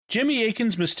Jimmy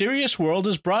Akin's Mysterious World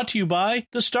is brought to you by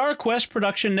the Star Quest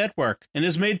Production Network and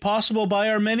is made possible by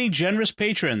our many generous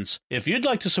patrons. If you'd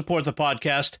like to support the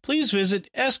podcast, please visit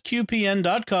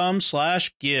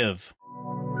sqpn.com/give.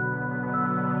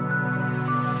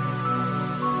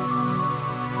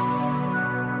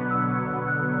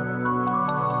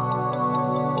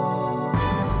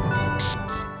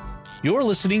 You're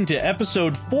listening to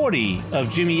episode 40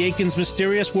 of Jimmy Akin's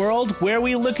Mysterious World, where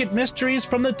we look at mysteries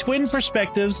from the twin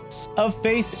perspectives of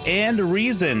faith and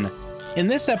reason. In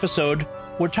this episode,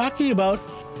 we're talking about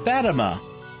Fatima.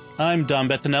 I'm Dom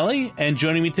Bettinelli, and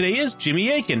joining me today is Jimmy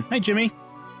Akin. Hi, Jimmy.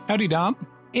 Howdy, Dom.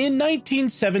 In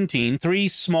 1917, 3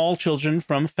 small children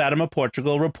from Fatima,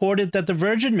 Portugal, reported that the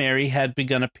Virgin Mary had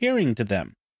begun appearing to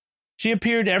them. She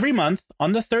appeared every month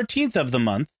on the 13th of the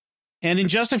month, and in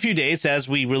just a few days, as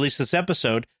we release this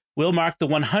episode, we'll mark the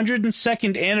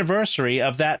 102nd anniversary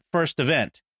of that first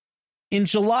event. In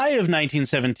July of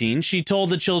 1917, she told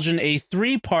the children a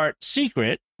 3-part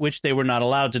secret, which they were not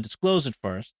allowed to disclose at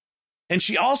first, and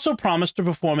she also promised to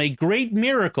perform a great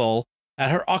miracle at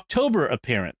her October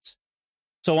appearance.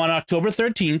 So on October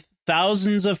 13th,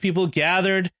 thousands of people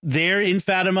gathered there in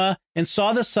Fatima and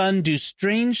saw the sun do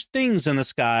strange things in the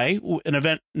sky, an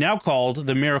event now called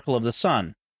the Miracle of the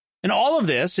Sun. And all of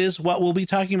this is what we'll be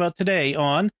talking about today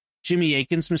on Jimmy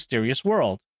Akin's Mysterious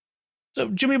World. So,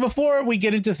 Jimmy, before we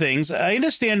get into things, I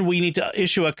understand we need to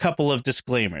issue a couple of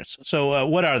disclaimers. So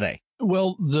what are they?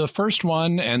 Well, the first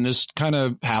one, and this kind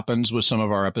of happens with some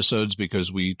of our episodes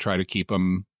because we try to keep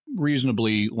them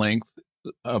reasonably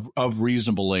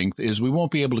reasonable length, is we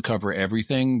won't be able to cover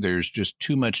everything. There's just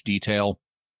too much detail.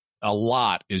 A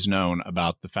lot is known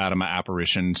about the Fatima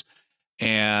apparitions.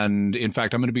 And in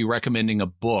fact, I'm going to be recommending a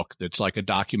book that's like a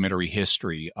documentary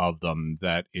history of them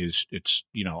it's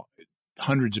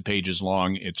hundreds of pages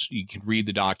long. You can read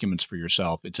the documents for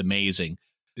yourself. It's amazing.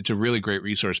 It's a really great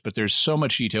resource, but there's so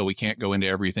much detail we can't go into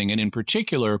everything. And in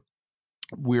particular,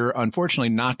 we're unfortunately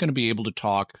not going to be able to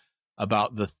talk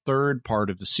about the third part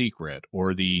of the secret,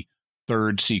 or the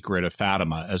third secret of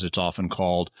Fatima, as it's often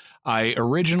called. I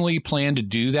originally planned to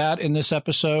do that in this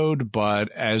episode,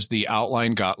 but as the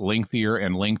outline got lengthier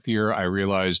and lengthier, I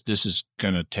realized this is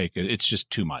going to it's just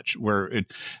too much.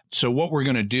 So what we're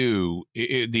going to do,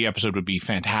 the episode would be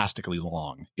fantastically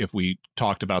long if we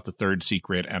talked about the third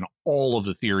secret and all of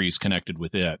the theories connected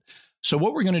with it. So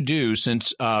what we're going to do,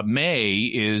 since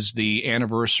May is the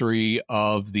anniversary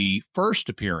of the first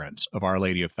appearance of Our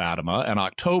Lady of Fatima, and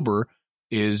October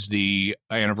is the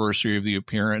anniversary of the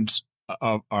appearance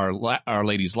of Our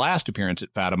Lady's last appearance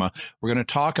at Fatima, we're going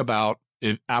to talk about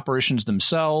apparitions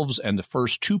themselves and the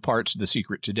first 2 parts of the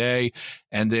secret today.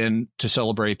 And then to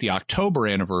celebrate the October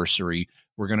anniversary,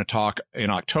 we're going to talk in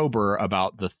October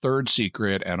about the third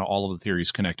secret and all of the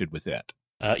theories connected with it.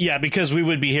 Yeah, because we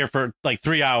would be here for like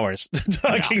 3 hours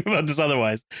talking about this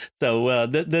otherwise. So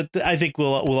I think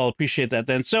we'll all appreciate that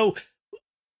then. So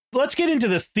let's get into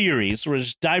the theories. We'll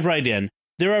just dive right in.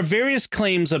 There are various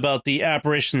claims about the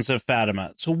apparitions of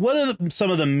Fatima. So what are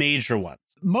some of the major ones?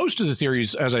 Most of the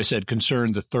theories, as I said,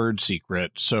 concern the third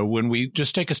secret. So when we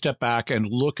just take a step back and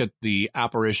look at the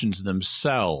apparitions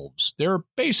themselves, there are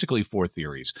basically 4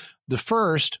 theories. The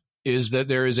first is that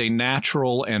there is a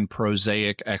natural and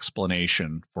prosaic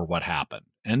explanation for what happened.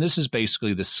 And this is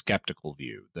basically the skeptical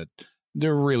view, that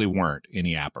there really weren't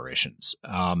any apparitions.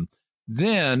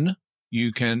 Then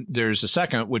there's a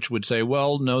second, which would say,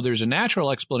 well, no, there's a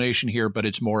natural explanation here, but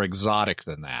it's more exotic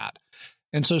than that.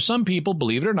 And so some people,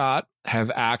 believe it or not, have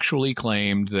actually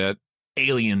claimed that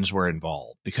aliens were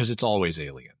involved, because it's always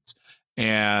aliens.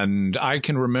 And I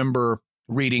can remember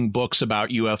reading books about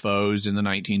UFOs in the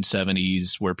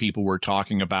 1970s where people were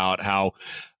talking about how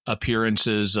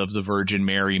appearances of the Virgin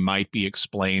Mary might be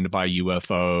explained by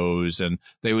UFOs, and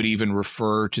they would even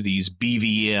refer to these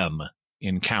BVM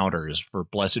encounters for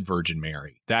Blessed Virgin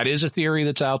Mary. That is a theory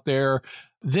that's out there.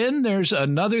 Then there's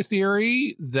another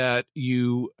theory that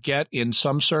you get in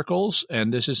some circles,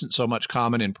 and this isn't so much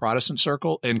common in Catholic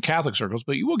circles,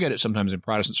 but you will get it sometimes in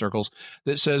Protestant circles,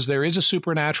 that says there is a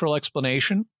supernatural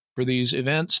explanation for these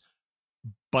events,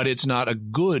 but it's not a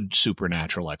good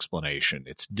supernatural explanation.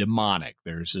 It's demonic.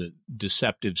 There's a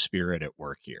deceptive spirit at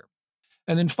work here.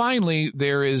 And then finally,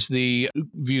 there is the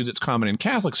view that's common in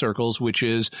Catholic circles, which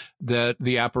is that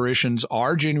the apparitions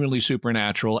are genuinely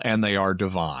supernatural and they are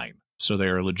divine. So they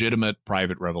are legitimate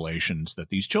private revelations that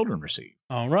these children receive.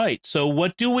 All right. So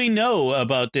what do we know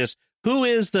about this? Who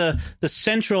is the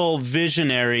central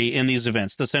visionary in these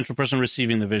events, the central person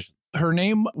receiving the vision? Her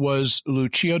name was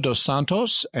Lucia dos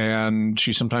Santos, and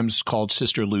she's sometimes called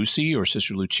Sister Lucy or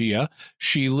Sister Lucia.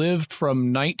 She lived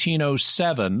from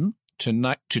 1907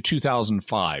 to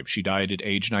 2005. She died at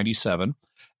age 97.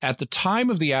 At the time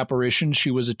of the apparition,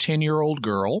 she was a 10-year-old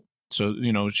girl. So,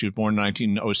 she was born in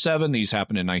 1907. These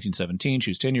happened in 1917.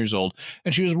 She was 10 years old,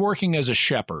 and she was working as a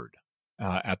shepherd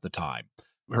at the time.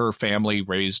 Her family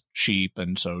raised sheep,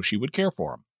 and so she would care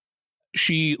for them.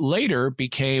 She later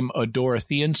became a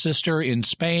Dorothean sister in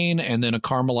Spain and then a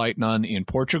Carmelite nun in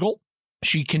Portugal.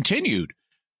 She continued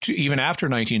to, even after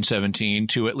 1917,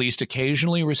 to at least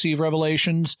occasionally receive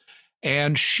revelations,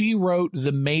 and she wrote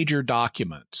the major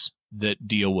documents that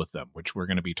deal with them, which we're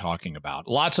going to be talking about.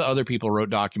 Lots of other people wrote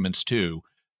documents too,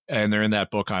 and they're in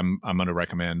that book I'm going to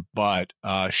recommend, but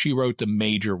she wrote the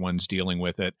major ones dealing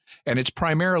with it, and it's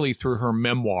primarily through her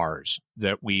memoirs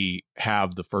that we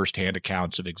have the firsthand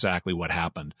accounts of exactly what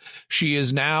happened. She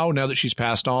is now that she's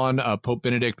passed on, Pope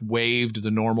Benedict waived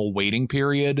the normal waiting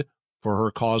period for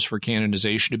her cause for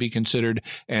canonization to be considered,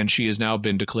 and she has now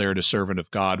been declared a servant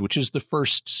of God, which is the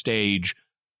first stage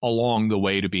along the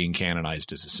way to being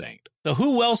canonized as a saint. So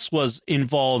who else was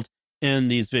involved in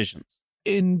these visions?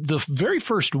 In the very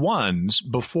first ones,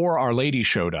 before Our Lady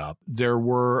showed up, there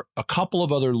were a couple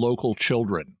of other local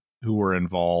children who were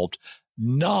involved,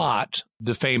 not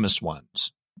the famous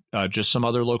ones, just some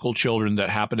other local children that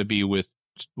happened to be with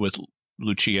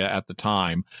Lucia at the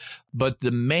time. But the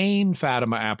main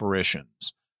Fatima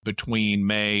apparitions between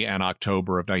May and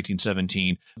October of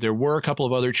 1917, there were a couple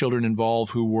of other children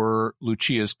involved who were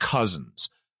Lucia's cousins.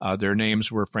 Their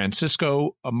names were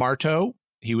Francisco Marto.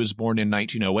 He was born in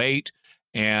 1908,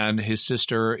 and his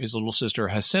little sister,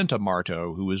 Jacinta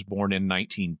Marto, who was born in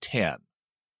 1910.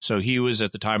 So he was,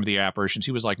 at the time of the apparitions,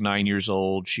 he was like 9 years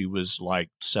old. She was like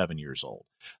 7 years old.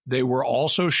 They were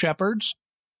also shepherds,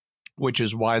 which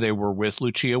is why they were with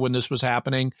Lucia when this was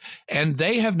happening. And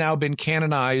they have now been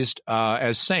canonized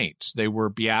as saints. They were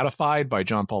beatified by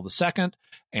John Paul II,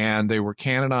 and they were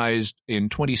canonized in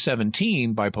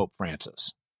 2017 by Pope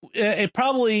Francis. It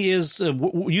probably is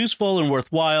useful and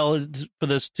worthwhile for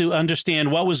this to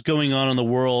understand what was going on in the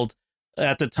world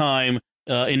at the time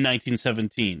in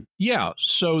 1917. Yeah,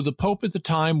 so the Pope at the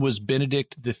time was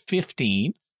Benedict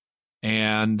XV,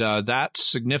 and that's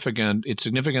significant. It's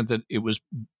significant that it was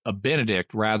a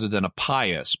Benedict rather than a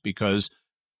Pius, because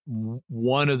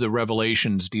one of the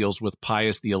revelations deals with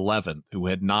Pius XI, who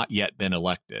had not yet been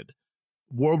elected.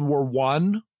 World War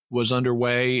I was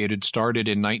underway. It had started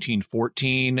in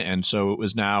 1914, and so it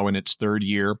was now in its third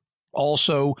year.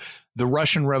 Also, the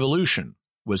Russian Revolution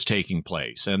was taking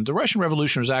place. And the Russian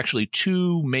Revolution was actually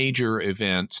two major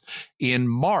events in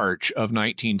March of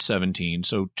 1917,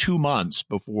 so 2 months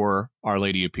before Our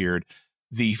Lady appeared.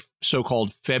 The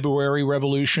so-called February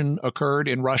Revolution occurred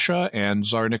in Russia, and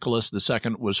Tsar Nicholas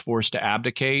II was forced to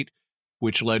abdicate,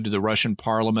 which led to the Russian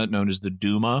parliament known as the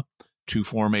Duma to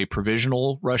form a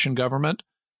provisional Russian government.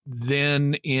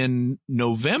 Then in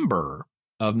November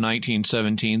of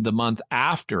 1917, the month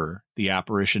after the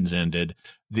apparitions ended,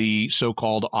 the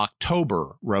so-called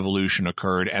October Revolution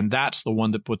occurred, and that's the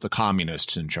one that put the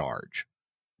communists in charge.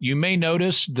 You may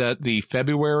notice that the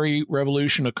February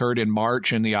Revolution occurred in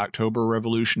March and the October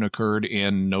Revolution occurred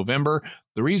in November.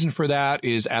 The reason for that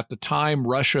is at the time,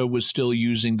 Russia was still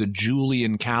using the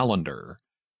Julian calendar,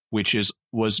 which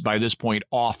was by this point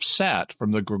offset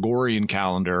from the Gregorian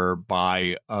calendar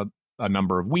by a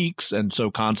number of weeks, and so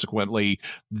consequently,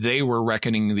 they were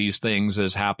reckoning these things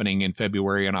as happening in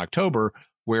February and October,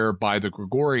 where by the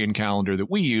Gregorian calendar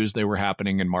that we use, they were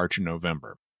happening in March and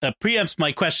November. That preempts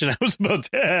my question I was about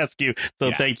to ask you, so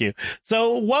yeah. Thank you.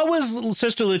 So what was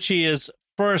Sister Lucia's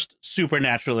first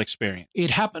supernatural experience? It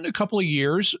happened a couple of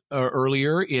years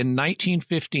earlier. In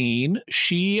 1915,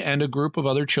 she and a group of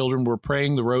other children were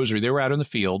praying the rosary. They were out in the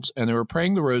fields, and they were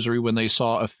praying the rosary when they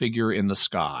saw a figure in the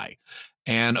sky.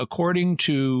 And according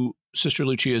to Sister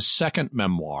Lucia's second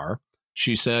memoir,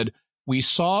 she said, "We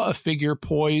saw a figure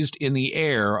poised in the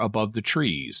air above the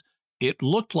trees. It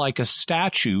looked like a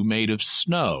statue made of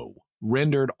snow,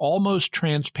 rendered almost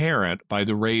transparent by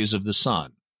the rays of the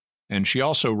sun." And she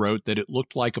also wrote that it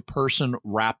looked like a person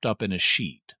wrapped up in a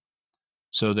sheet.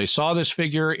 So they saw this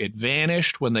figure, it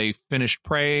vanished when they finished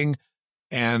praying,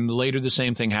 and later the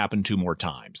same thing happened 2 more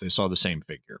times. They saw the same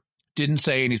figure. Didn't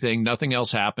say anything, nothing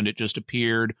else happened, it just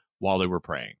appeared while they were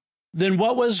praying. Then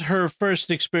what was her first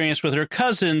experience with her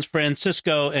cousins,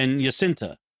 Francisco and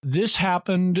Jacinta? This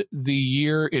happened the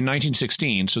year in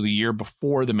 1916, so the year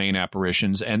before the main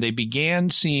apparitions, and they began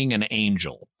seeing an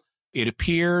angel. It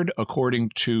appeared,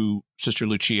 according to Sister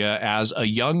Lucia, as a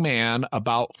young man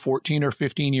about 14 or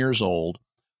 15 years old,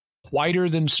 whiter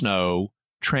than snow,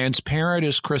 transparent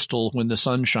as crystal when the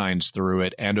sun shines through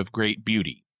it, and of great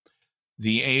beauty.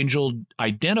 The angel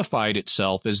identified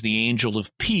itself as the angel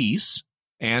of peace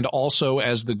and also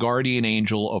as the guardian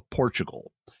angel of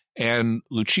Portugal. And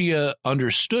Lucia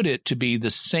understood it to be the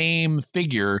same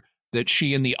figure that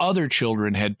she and the other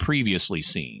children had previously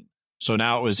seen. So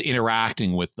now it was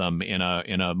interacting with them in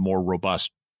a more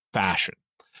robust fashion.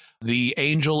 The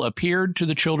angel appeared to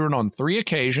the children on 3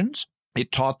 occasions.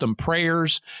 It taught them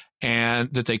prayers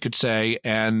and that they could say,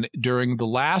 and during the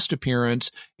last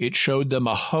appearance, it showed them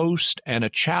a host and a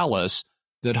chalice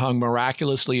that hung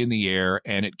miraculously in the air,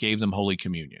 and it gave them Holy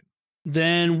Communion.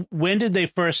 Then when did they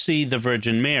first see the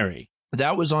Virgin Mary?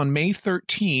 That was on May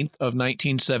 13th of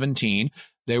 1917.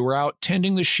 They were out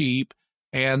tending the sheep,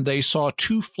 and they saw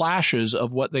 2 flashes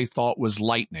of what they thought was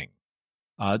lightning.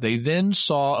 They then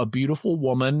saw a beautiful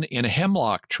woman in a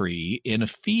hemlock tree in a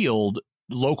field,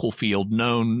 local field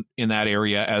known in that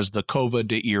area as the Cova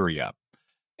de Iria.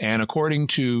 And according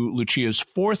to Lucia's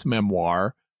 4th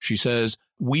memoir, she says,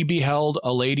 "We beheld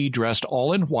a lady dressed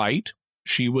all in white.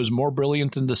 She was more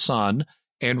brilliant than the sun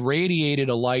and radiated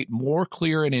a light more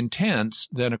clear and intense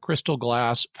than a crystal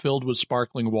glass filled with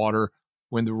sparkling water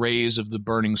when the rays of the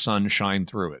burning sun shine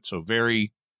through it." So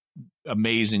very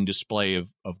amazing display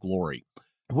of glory.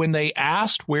 When they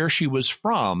asked where she was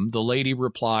from, the lady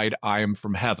replied, "I am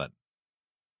from heaven."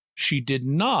 She did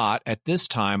not, at this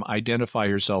time, identify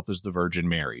herself as the Virgin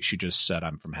Mary. She just said,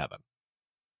 "I'm from heaven."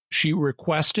 She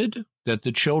requested that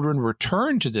the children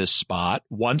return to this spot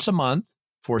once a month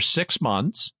for 6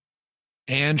 months,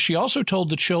 and she also told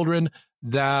the children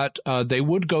that they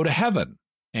would go to heaven,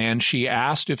 and she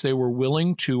asked if they were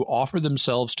willing to offer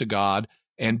themselves to God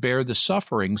and bear the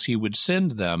sufferings he would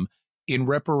send them in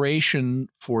reparation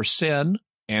for sin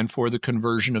and for the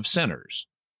conversion of sinners.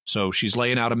 So she's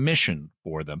laying out a mission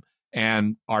for them.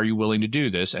 And are you willing to do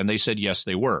this? And they said yes,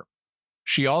 they were.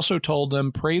 She also told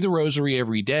them, pray the rosary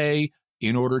every day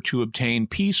in order to obtain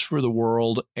peace for the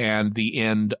world and the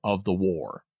end of the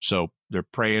war. So they're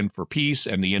praying for peace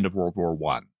and the end of World War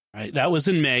I. Right. That was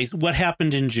in May. What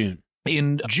happened in June?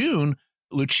 In June,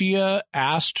 Lucia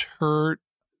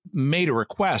made a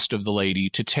request of the lady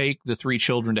to take the 3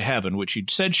 children to heaven, which she'd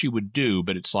said she would do,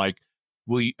 but it's like,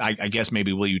 I guess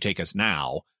maybe, will you take us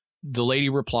now? The lady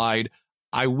replied,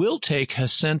 I will take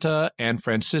Jacinta and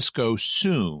Francisco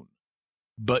soon,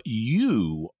 but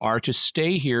you are to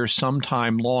stay here some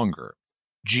time longer.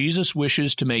 Jesus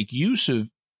wishes to make use of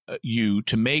you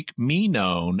to make me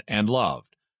known and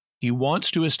loved. He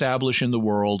wants to establish in the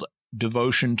world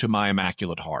devotion to my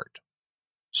Immaculate Heart.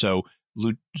 So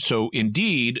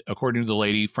indeed, according to the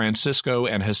lady, Francisco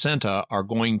and Jacinta are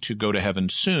going to go to heaven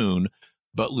soon,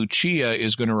 but Lucia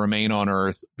is going to remain on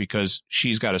earth because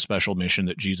she's got a special mission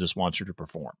that Jesus wants her to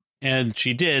perform. And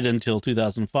she did until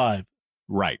 2005.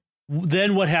 Right.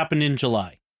 Then what happened in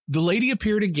July? The lady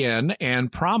appeared again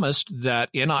and promised that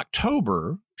in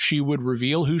October she would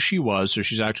reveal who she was, so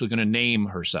she's actually going to name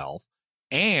herself,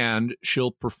 and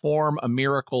she'll perform a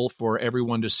miracle for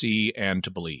everyone to see and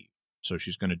to believe. So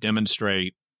she's going to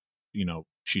demonstrate,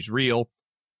 she's real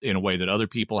in a way that other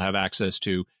people have access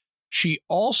to. She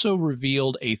also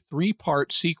revealed a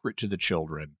 3-part secret to the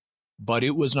children, but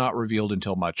it was not revealed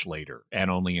until much later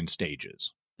and only in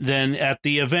stages. Then at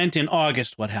the event in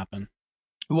August, what happened?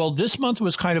 Well, this month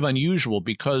was kind of unusual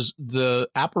because the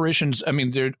apparitions,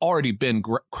 there'd already been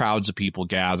crowds of people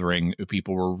gathering.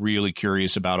 People were really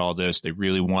curious about all this. They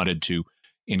really wanted to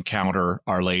encounter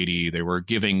Our Lady. They were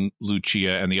giving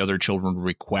Lucia and the other children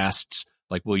requests,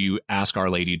 like, will you ask Our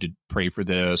Lady to pray for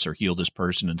this or heal this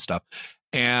person and stuff.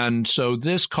 And so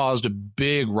this caused a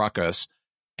big ruckus,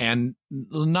 and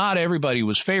not everybody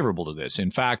was favorable to this.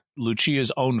 In fact,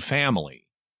 Lucia's own family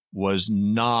was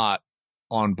not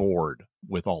on board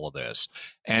with all of this,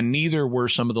 and neither were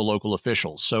some of the local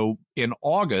officials. So in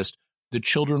August, the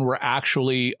children were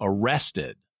actually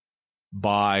arrested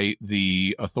by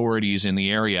the authorities in the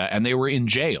area, and they were in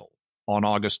jail on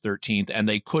August 13th, and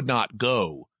they could not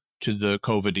go to the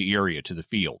Cova de Iria, to the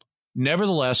field.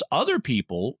 Nevertheless, other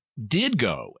people did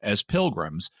go as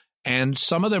pilgrims, and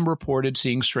some of them reported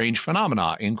seeing strange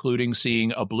phenomena, including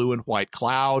seeing a blue and white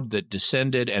cloud that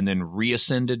descended and then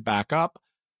reascended back up.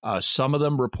 Some of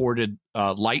them reported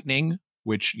lightning,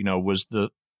 which was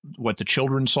what the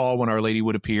children saw when Our Lady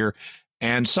would appear,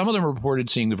 and some of them reported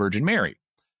seeing the Virgin Mary.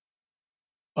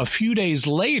 A few days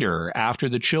later, after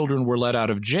the children were let out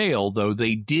of jail, though,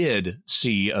 they did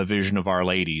see a vision of Our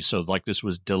Lady. So this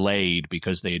was delayed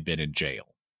because they had been in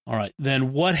jail. All right.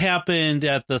 Then what happened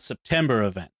at the September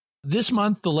event? This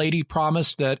month, the lady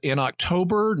promised that in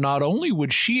October, not only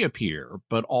would she appear,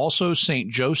 but also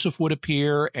St. Joseph would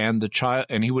appear, and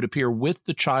he would appear with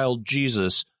the child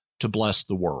Jesus to bless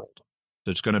the world.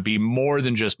 So it's going to be more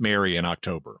than just Mary in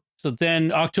October. So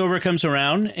then October comes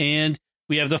around, and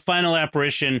we have the final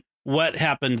apparition. What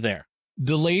happened there?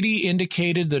 The lady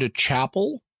indicated that a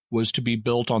chapel was to be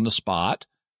built on the spot.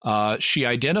 She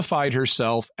identified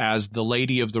herself as the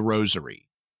Lady of the Rosary.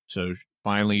 So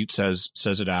finally says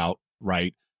it out,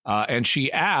 right? And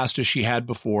she asked, as she had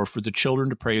before, for the children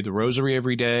to pray the rosary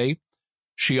every day.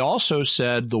 She also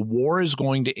said the war is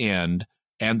going to end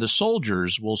and the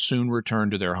soldiers will soon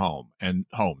return to their homes. And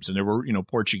there were,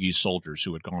 Portuguese soldiers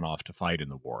who had gone off to fight in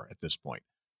the war at this point.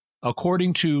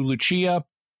 According to Lucia,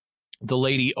 the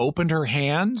lady opened her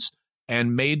hands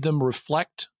and made them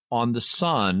reflect on the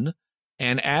sun.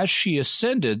 And as she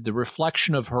ascended, the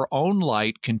reflection of her own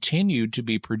light continued to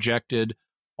be projected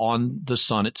on the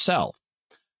sun itself.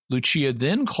 Lucia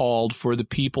then called for the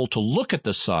people to look at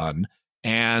the sun,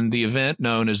 and the event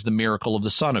known as the miracle of the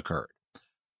sun occurred.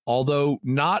 Although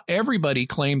not everybody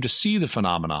claimed to see the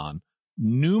phenomenon,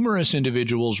 numerous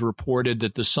individuals reported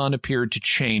that the sun appeared to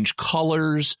change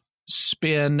colors,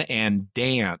 spin, and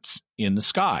dance in the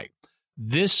sky.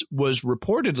 This was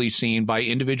reportedly seen by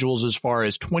individuals as far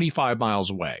as 25 miles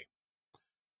away.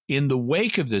 In the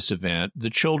wake of this event, the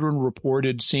children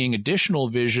reported seeing additional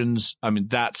visions,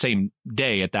 that same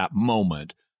day at that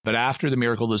moment. But after the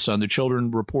miracle of the sun, the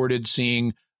children reported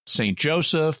seeing St.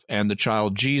 Joseph and the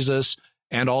child Jesus,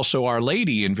 and also Our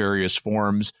Lady in various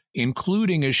forms,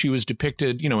 including as she was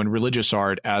depicted, in religious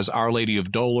art as Our Lady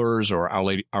of Dolors or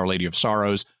Our Lady of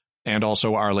Sorrows, and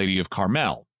also Our Lady of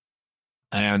Carmel.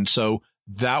 And so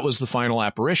that was the final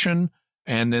apparition.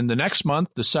 And then the next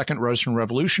month, the Second Russian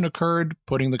Revolution occurred,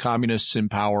 putting the communists in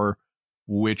power,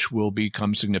 which will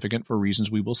become significant for reasons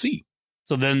we will see.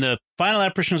 So then the final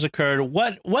apparitions occurred.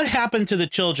 What happened to the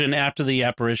children after the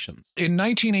apparitions? In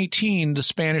 1918, the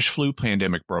Spanish flu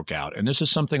pandemic broke out. And this is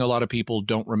something a lot of people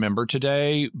don't remember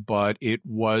today, but it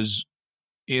was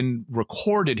in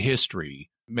recorded history.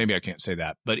 Maybe I can't say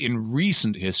that, but in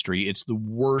recent history, it's the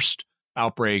worst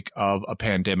outbreak of a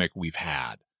pandemic we've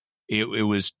had. It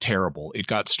was terrible. It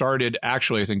got started,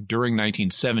 actually, I think, during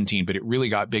 1917, but it really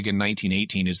got big in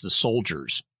 1918 as the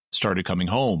soldiers started coming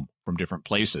home from different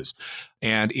places.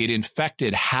 And it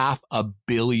infected 500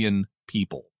 million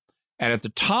people. And at the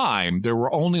time, there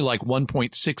were only like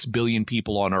 1.6 billion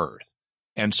people on Earth.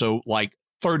 And so like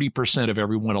 30% of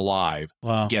everyone alive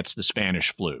gets the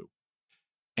Spanish flu.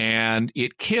 And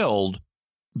it killed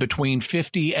between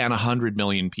 50 and 100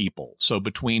 million people. So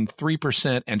between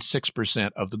 3% and 6%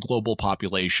 of the global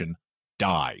population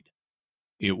died.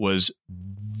 It was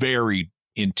very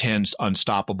intense,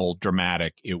 unstoppable,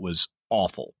 dramatic. It was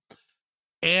awful.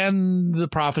 And the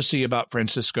prophecy about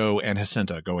Francisco and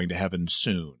Jacinta going to heaven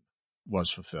soon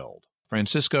was fulfilled.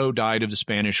 Francisco died of the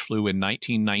Spanish flu in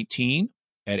 1919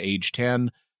 at age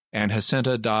 10, and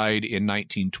Jacinta died in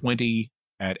 1920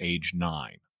 at age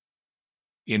 9.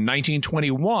 In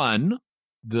 1921,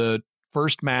 the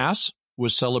first Mass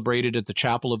was celebrated at the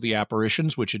Chapel of the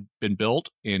Apparitions, which had been built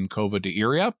in Cova de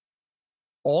Iria.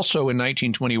 Also in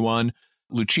 1921,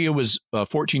 Lucia was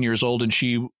 14 years old, and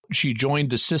she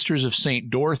joined the Sisters of St.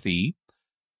 Dorothy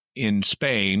in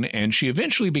Spain, and she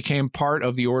eventually became part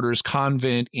of the order's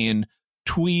convent in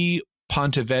Tui,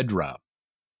 Pontevedra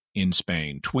in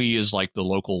Spain. Tui is like the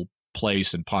local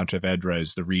place, and Pontevedra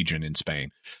is the region in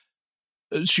Spain.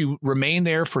 She remained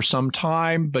there for some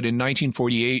time, but in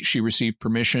 1948, she received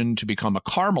permission to become a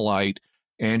Carmelite,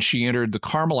 and she entered the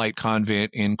Carmelite convent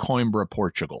in Coimbra,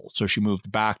 Portugal. So she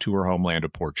moved back to her homeland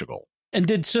of Portugal. And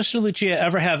did Sister Lucia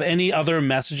ever have any other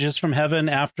messages from heaven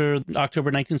after October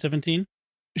 1917?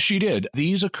 She did.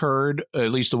 These occurred,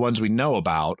 at least the ones we know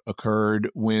about, occurred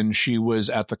when she was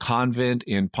at the convent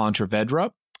in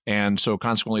Pontevedra. And so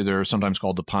consequently, they're sometimes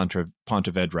called the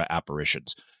Pontevedra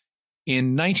apparitions.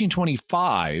 In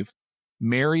 1925,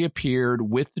 Mary appeared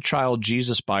with the child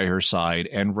Jesus by her side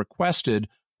and requested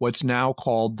what's now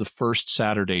called the First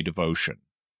Saturday Devotion.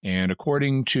 And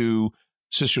according to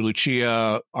Sister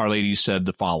Lucia, Our Lady said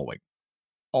the following: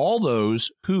 all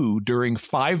those who, during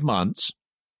 5 months,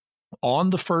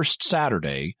 on the first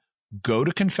Saturday, go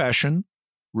to confession,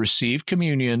 receive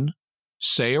communion,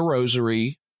 say a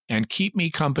rosary, and keep me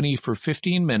company for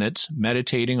 15 minutes,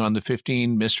 meditating on the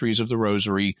 15 mysteries of the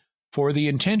rosary, for the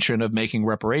intention of making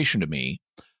reparation to me,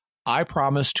 I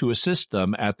promise to assist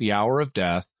them at the hour of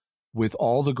death with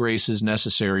all the graces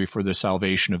necessary for the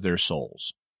salvation of their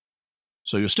souls.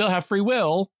 So you'll still have free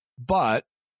will, but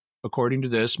according to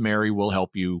this, Mary will help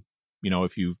you,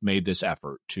 if you've made this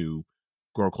effort to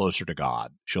grow closer to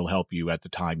God. She'll help you at the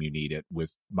time you need it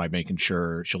by making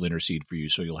sure she'll intercede for you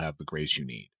so you'll have the grace you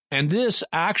need. And this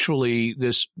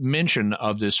mention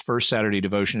of this First Saturday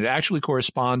Devotion, it actually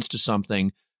corresponds to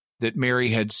something that Mary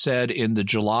had said in the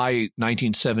July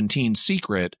 1917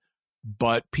 secret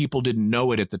but people didn't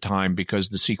know it at the time because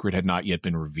the secret had not yet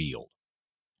been revealed.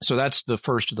 So that's the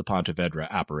first of the Pontevedra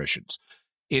apparitions.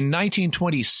 In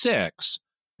 1926,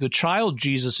 the child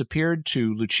Jesus appeared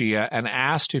to Lucia and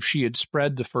asked if she had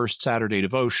spread the first Saturday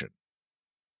devotion.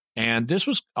 And this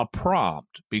was a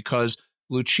prompt because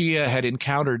Lucia had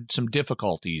encountered some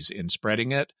difficulties in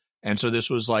spreading it. And so this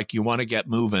was like, you want to get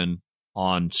moving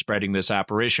on spreading this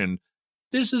apparition.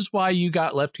 This is why you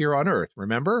got left here on earth,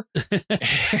 remember?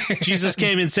 Jesus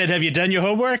came and said, have you done your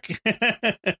homework?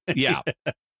 Yeah.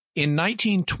 In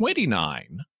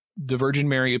 1929, the Virgin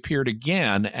Mary appeared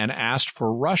again and asked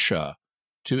for Russia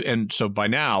to, and so by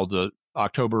now the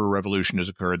October Revolution has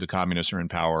occurred. The communists are in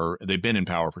power. They've been in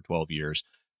power for 12 years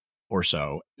or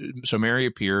so. So Mary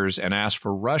appears and asks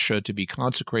for Russia to be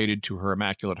consecrated to her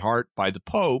Immaculate Heart by the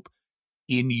Pope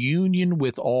in union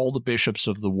with all the bishops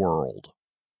of the world.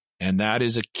 And that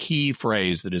is a key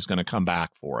phrase that is going to come back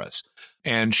for us.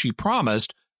 And she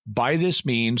promised by this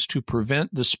means to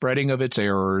prevent the spreading of its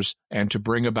errors and to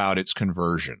bring about its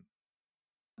conversion.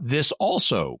 This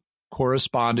also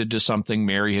corresponded to something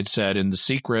Mary had said in the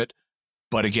secret,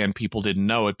 but again, people didn't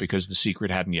know it because the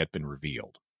secret hadn't yet been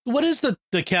revealed. What is the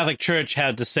Catholic Church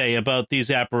had to say about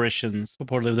these apparitions,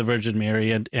 purportedly of the Virgin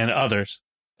Mary and others?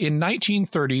 In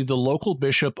 1930, the local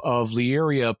bishop of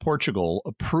Leiria, Portugal,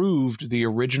 approved the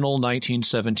original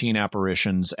 1917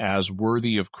 apparitions as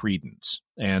worthy of credence.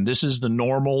 And this is the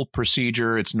normal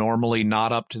procedure. It's normally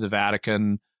not up to the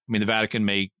Vatican. I mean, the Vatican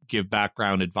may give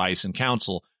background advice and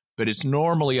counsel, but it's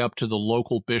normally up to the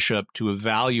local bishop to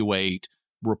evaluate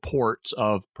reports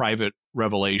of private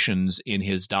revelations in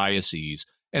his diocese.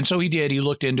 And so he did. He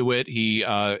looked into it. He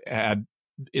had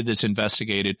this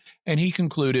investigated, and he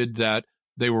concluded that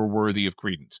they were worthy of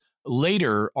credence.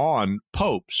 Later on,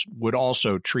 popes would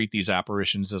also treat these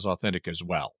apparitions as authentic as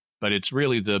well. But it's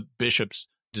really the bishop's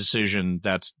decision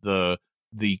that's the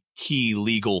key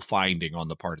legal finding on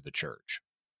the part of the church.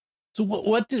 So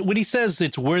when he says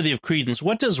it's worthy of credence,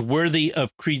 what does worthy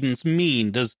of credence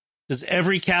mean? Does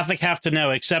every Catholic have to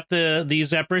now accept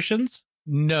these apparitions?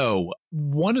 No.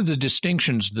 One of the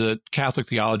distinctions that Catholic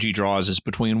theology draws is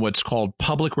between what's called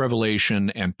public revelation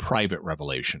and private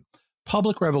revelation.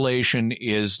 Public revelation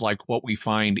is like what we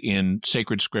find in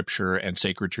sacred scripture and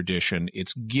sacred tradition.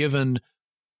 It's given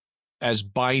as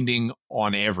binding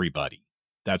on everybody.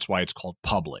 That's why it's called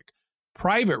public.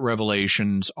 Private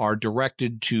revelations are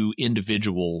directed to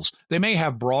individuals. They may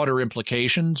have broader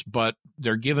implications, but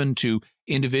they're given to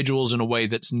individuals in a way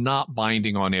that's not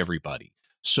binding on everybody.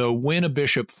 So when a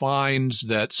bishop finds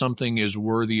that something is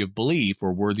worthy of belief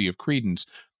or worthy of credence,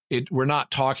 we're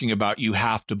not talking about you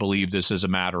have to believe this as a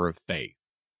matter of faith.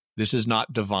 This is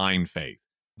not divine faith.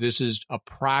 This is a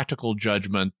practical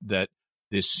judgment that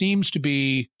this seems to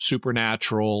be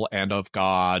supernatural and of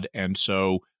God, and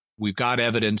so we've got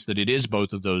evidence that it is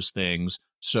both of those things,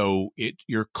 so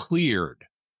you're cleared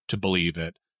to believe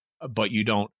it, but you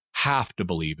don't have to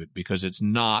believe it because it's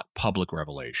not public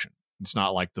revelation. It's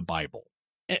not like the Bible.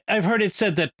 I've heard it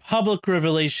said that public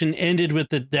revelation ended with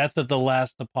the death of the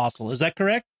last apostle. Is that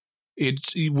correct?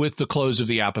 It's with the close of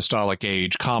the apostolic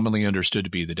age, commonly understood to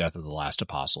be the death of the last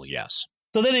apostle, yes.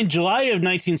 So then in July of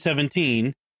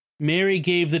 1917, Mary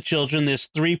gave the children this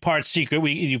 3-part secret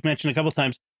you've mentioned a couple of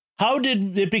times. How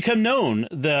did it become known,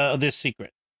 this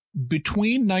secret?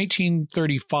 Between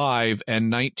 1935 and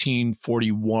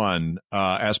 1941,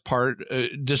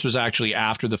 this was actually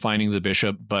after the finding of the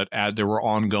bishop, but there were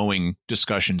ongoing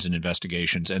discussions and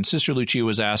investigations. And Sister Lucia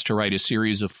was asked to write a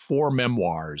series of 4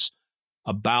 memoirs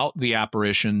about the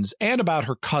apparitions and about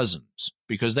her cousins,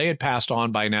 because they had passed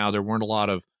on by now. There weren't a lot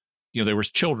of, there was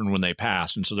children when they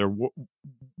passed. And so there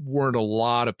weren't a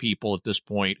lot of people at this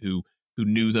point who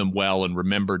knew them well and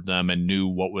remembered them and knew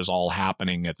what was all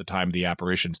happening at the time of the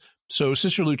apparitions. So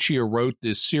Sister Lucia wrote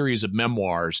this series of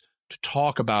memoirs to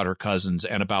talk about her cousins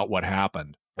and about what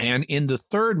happened. And in the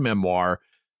 3rd memoir,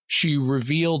 she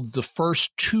revealed the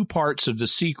first 2 parts of the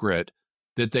secret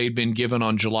that they'd been given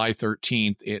on July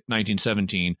 13th,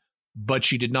 1917, but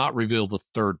she did not reveal the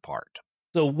 3rd part.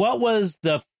 So what was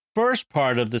the first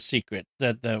part of the secret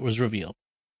that was revealed?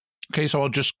 Okay, so I'll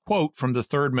just quote from the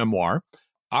 3rd memoir.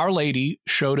 Our Lady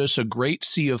showed us a great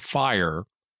sea of fire,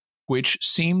 which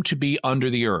seemed to be under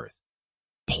the earth.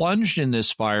 Plunged in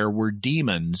this fire were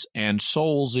demons and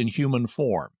souls in human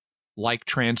form, like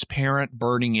transparent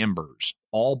burning embers,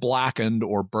 all blackened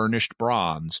or burnished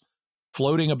bronze,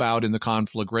 floating about in the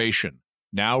conflagration,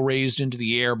 now raised into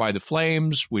the air by the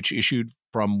flames, which issued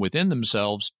from within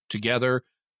themselves, together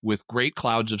with great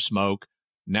clouds of smoke,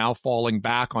 now falling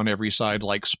back on every side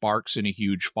like sparks in a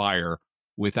huge fire,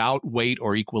 without weight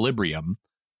or equilibrium,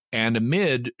 and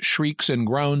amid shrieks and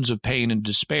groans of pain and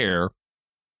despair,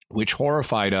 which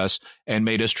horrified us and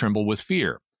made us tremble with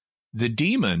fear. The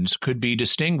demons could be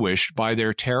distinguished by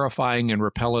their terrifying and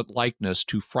repellent likeness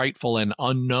to frightful and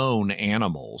unknown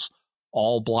animals,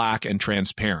 all black and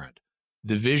transparent.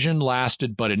 The vision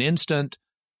lasted but an instant.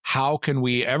 How can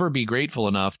we ever be grateful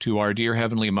enough to our dear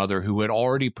Heavenly Mother who had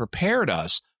already prepared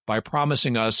us by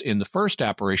promising us in the first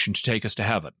apparition to take us to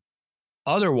heaven?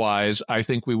 Otherwise, I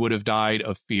think we would have died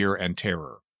of fear and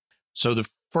terror. So the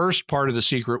first part of the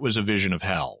secret was a vision of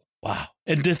hell. Wow.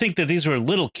 And to think that these were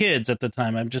little kids at the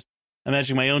time, I'm just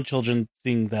imagining my own children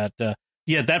seeing that.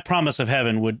 That promise of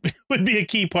heaven would be a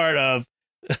key part of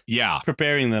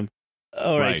preparing them.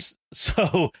 All right.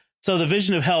 So the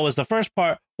vision of hell was the first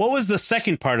part. What was the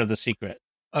second part of the secret?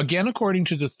 Again, according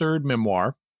to the third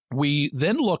memoir, we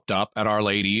then looked up at Our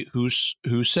Lady, who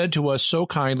said to us so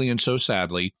kindly and so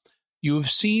sadly, "You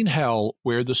have seen hell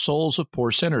where the souls of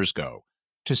poor sinners go.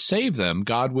 To save them,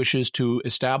 God wishes to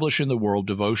establish in the world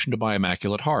devotion to my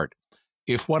Immaculate Heart.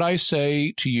 If what I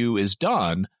say to you is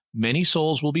done, many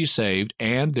souls will be saved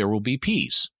and there will be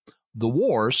peace. The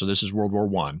war," so this is World War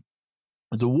I,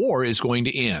 "the war is going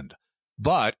to end.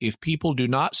 But if people do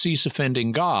not cease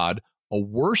offending God, a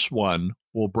worse one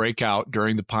will break out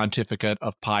during the pontificate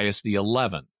of Pius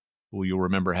XI, who you'll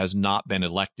remember has not been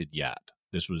elected yet.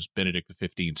 This was Benedict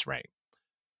XV's reign.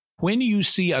 When you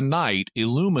see a night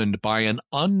illumined by an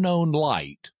unknown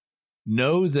light,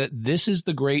 know that this is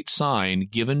the great sign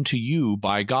given to you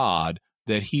by God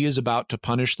that he is about to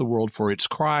punish the world for its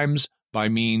crimes by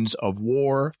means of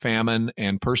war, famine,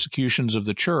 and persecutions of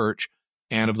the Church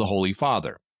and of the Holy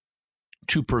Father.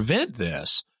 To prevent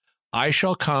this, I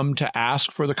shall come to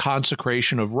ask for the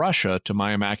consecration of Russia to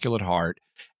my Immaculate Heart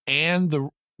and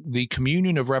the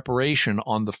communion of reparation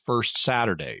on the first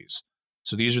Saturdays."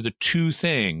 So these are the two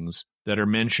things that are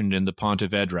mentioned in the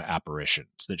Pontevedra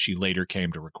apparitions that she later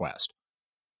came to request.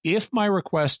 "If my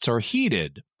requests are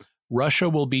heeded, Russia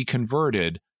will be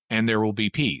converted and there will be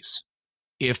peace.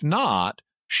 If not,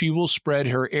 she will spread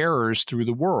her errors through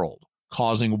the world,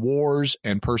 causing wars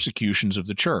and persecutions of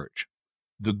the Church.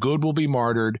 The good will be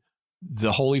martyred,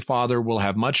 the Holy Father will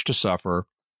have much to suffer,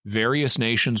 various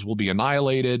nations will be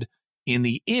annihilated. In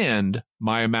the end,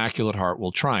 my Immaculate Heart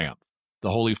will triumph.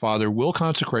 The Holy Father will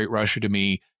consecrate Russia to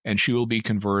me, and she will be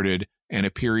converted, and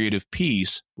a period of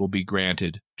peace will be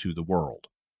granted to the world."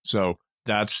 So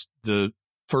that's the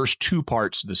first two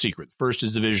parts of the secret. The first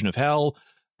is the vision of hell.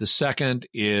 The second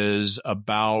is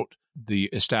about the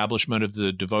establishment of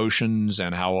the devotions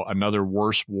and how another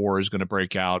worse war is going to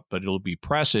break out, but it'll be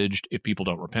presaged if people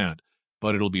don't repent.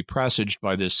 But it'll be presaged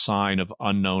by this sign of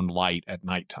unknown light at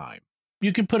nighttime.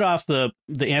 You can put off the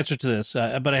answer to this,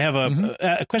 but I have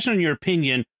a question on your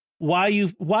opinion. Why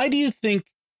do you think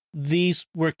these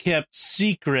were kept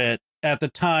secret at the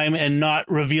time and not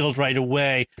revealed right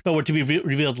away, but were to be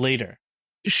revealed later?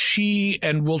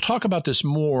 And we'll talk about this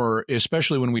more,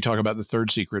 especially when we talk about the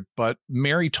third secret, but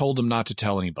Mary told them not to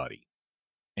tell anybody.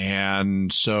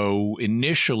 And so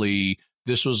initially,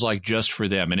 this was like just for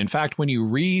them. And in fact, when you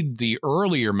read the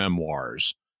earlier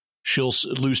memoirs,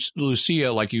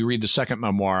 Lucia, like you read the second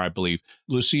memoir, I believe,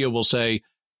 Lucia will say,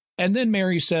 "And then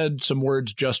Mary said some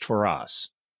words just for us.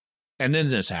 And then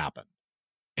this happened.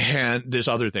 And this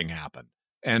other thing happened."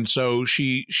 And so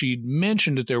she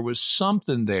mentioned that there was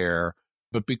something there,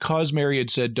 but because Mary had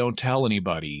said, "Don't tell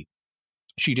anybody,"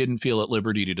 she didn't feel at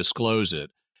liberty to disclose it.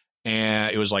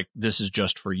 And it was like, "This is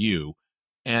just for you."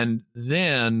 And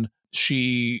then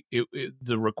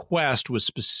the request was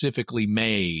specifically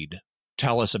made,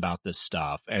 "Tell us about this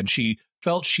stuff." And she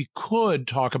felt she could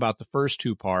talk about the first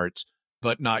two parts,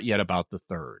 but not yet about the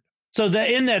third. So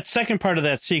in that second part of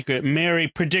that secret, Mary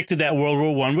predicted that World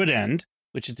War I would end,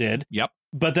 which it did. Yep.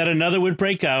 But that another would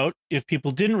break out if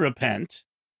people didn't repent,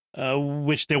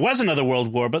 which there was another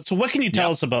world war. But so what can you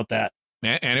tell us about that?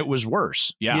 And it was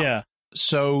worse. Yeah.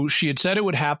 So she had said it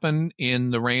would happen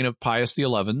in the reign of Pius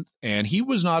XI, and he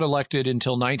was not elected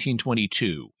until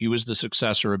 1922. He was the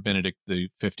successor of Benedict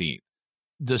XV.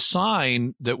 The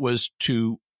sign that was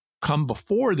to come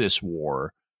before this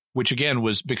war, which again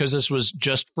was because this was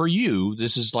just for you,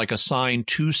 this is like a sign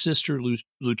to Sister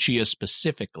Lucia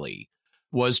specifically,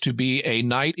 was to be a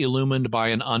night illumined by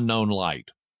an unknown light.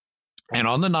 And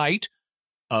on the night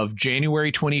of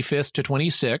January 25th to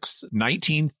 26th,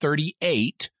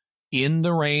 1938, in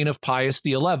the reign of Pius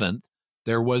XI,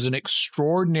 there was an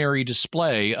extraordinary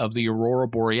display of the aurora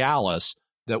borealis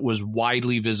that was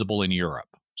widely visible in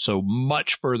Europe, so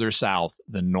much further south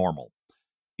than normal.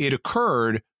 It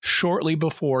occurred shortly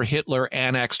before Hitler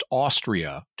annexed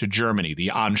Austria to Germany,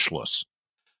 the Anschluss.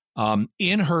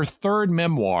 In her third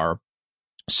memoir,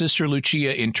 Sister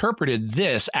Lucia interpreted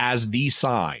this as the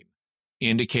sign,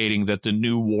 indicating that the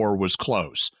new war was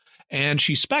close. And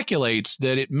she speculates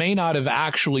that it may not have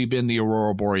actually been the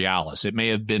Aurora Borealis. It may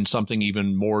have been something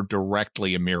even more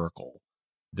directly a miracle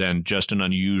than just an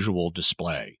unusual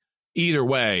display. Either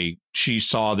way, she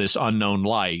saw this unknown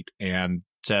light and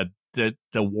said that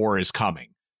the war is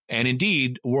coming. And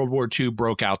indeed, World War II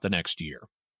broke out the next year.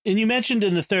 And you mentioned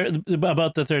in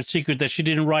about the third secret that she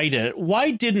didn't write it.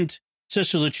 Why didn't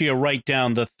Sister Lucia write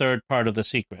down the third part of the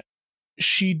secret?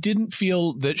 She didn't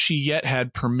feel that she yet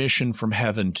had permission from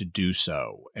heaven to do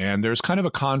so. And there's kind of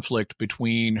a conflict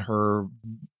between her.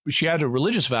 She had a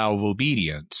religious vow of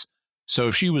obedience. So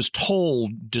if she was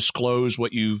told, disclose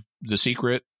the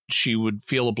secret, she would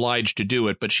feel obliged to do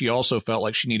it. But she also felt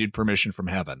like she needed permission from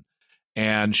heaven.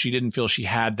 And she didn't feel she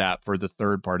had that for the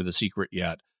third part of the secret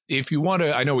yet. If you want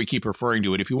to, I know we keep referring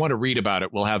to it. If you want to read about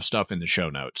it, we'll have stuff in the show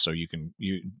notes. So you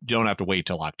don't have to wait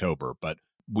till October, but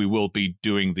we will be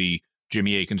doing the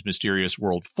Jimmy Akin's Mysterious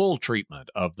World full treatment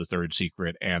of the third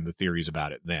secret and the theories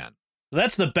about it then.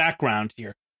 That's the background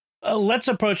here. Let's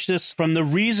approach this from the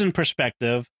reason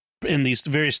perspective in these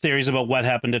various theories about what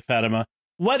happened at Fatima.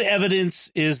 What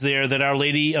evidence is there that Our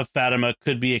Lady of Fatima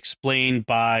could be explained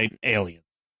by aliens?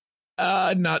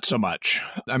 Not so much.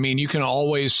 I mean, you can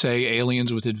always say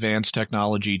aliens with advanced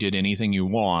technology did anything you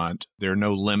want. There are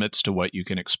no limits to what you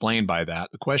can explain by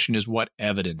that. The question is, what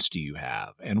evidence do you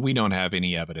have? And we don't have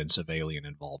any evidence of alien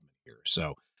involvement here.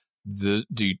 So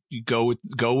you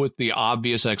go with the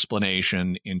obvious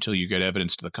explanation until you get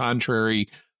evidence to the contrary.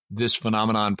 This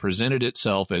phenomenon presented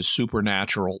itself as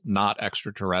supernatural, not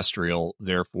extraterrestrial.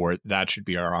 Therefore, that should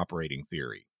be our operating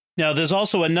theory. Now, there's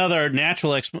also another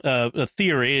natural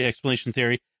explanation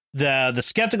theory. The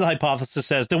skeptical hypothesis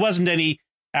says there wasn't any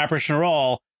apparition at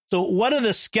all. So what are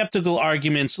the skeptical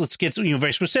arguments? Let's get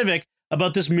very specific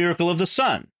about this miracle of the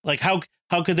sun. Like, how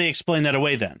could they explain that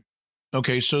away then?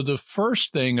 Okay, so the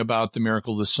first thing about the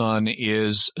miracle of the sun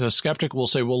is a skeptic will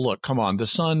say, well, look, come on, the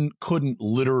sun couldn't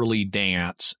literally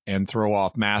dance and throw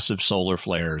off massive solar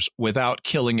flares without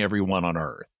killing everyone on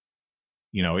Earth.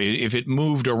 You know, if it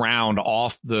moved around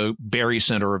off the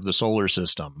barycenter of the solar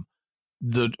system,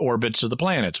 the orbits of the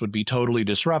planets would be totally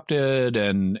disrupted,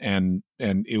 and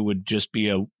it would just be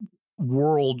a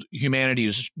world humanity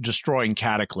is destroying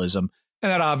cataclysm.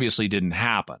 And that obviously didn't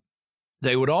happen.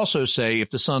 They would also say if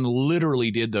the sun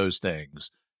literally did those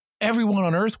things, everyone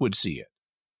on Earth would see it,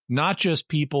 not just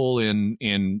people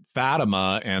in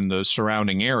Fatima and the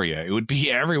surrounding area. It would be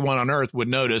everyone on Earth would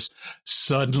notice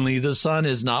suddenly the sun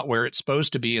is not where it's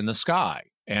supposed to be in the sky.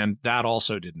 And that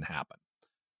also didn't happen.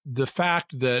 The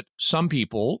fact that some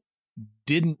people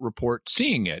didn't report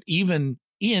seeing it, even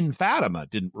in Fatima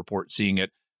didn't report seeing it,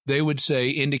 they would say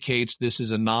indicates this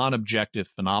is a non-objective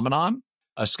phenomenon.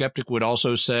 A skeptic would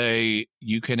also say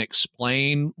you can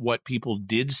explain what people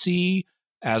did see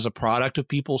as a product of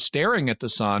people staring at the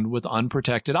sun with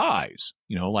unprotected eyes.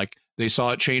 You know, like they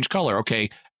saw it change color.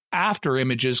 Okay, after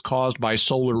images caused by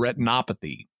solar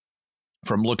retinopathy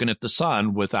from looking at the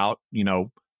sun without,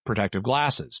 protective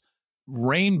glasses.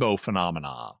 Rainbow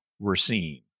phenomena were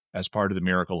seen as part of the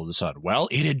miracle of the sun. Well,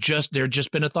 there'd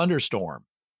just been a thunderstorm.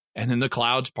 And then the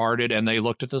clouds parted and they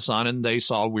looked at the sun and they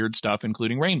saw weird stuff,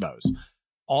 including rainbows.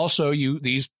 Also,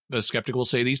 the skeptic will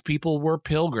say these people were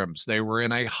pilgrims. They were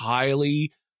in a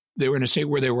state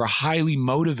where they were highly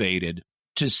motivated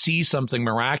to see something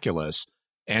miraculous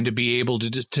and to be able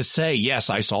to say, yes,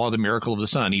 I saw the miracle of the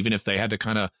sun, even if they had to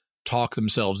kind of talk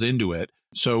themselves into it.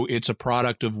 So it's a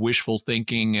product of wishful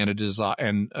thinking and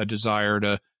a desire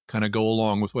to kind of go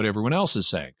along with what everyone else is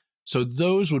saying. So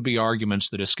those would be arguments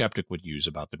that a skeptic would use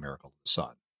about the miracle of the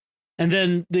sun. And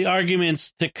then the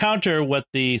arguments to counter what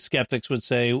the skeptics would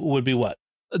say would be what?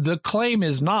 The claim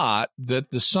is not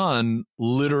that the sun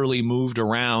literally moved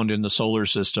around in the solar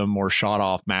system or shot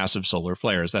off massive solar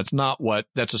flares. That's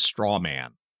a straw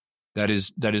man. That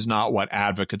is not what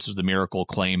advocates of the miracle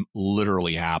claim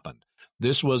literally happened.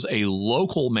 This was a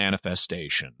local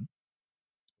manifestation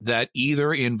that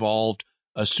either involved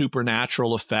a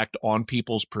supernatural effect on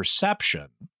people's perception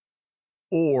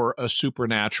or a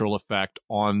supernatural effect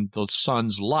on the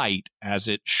sun's light as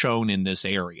it shone in this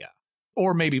area,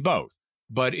 or maybe both.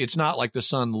 But it's not like the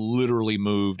sun literally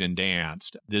moved and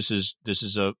danced. This is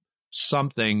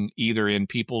something either in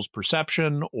people's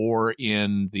perception or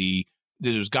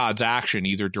there's God's action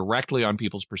either directly on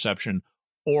people's perception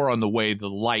or on the way the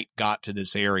light got to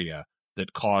this area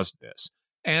that caused this.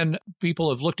 And people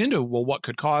have looked into, well, what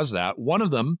could cause that? One of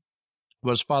them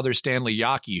was Father Stanley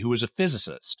Yaki, who was a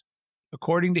physicist.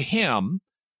 According to him,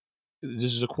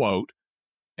 this is a quote,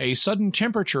 a sudden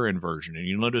temperature inversion. And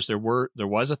you notice there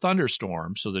was a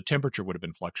thunderstorm, so the temperature would have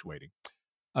been fluctuating.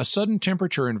 A sudden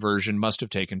temperature inversion must have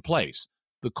taken place.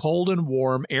 The cold and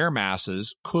warm air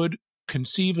masses could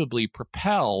conceivably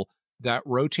propel that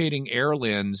rotating air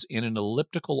lens in an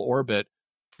elliptical orbit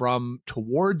from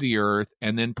toward the Earth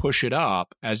and then push it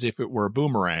up as if it were a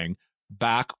boomerang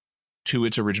back to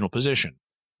its original position.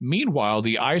 Meanwhile,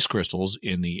 the ice crystals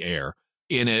in the air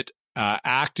in it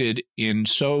acted in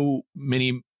so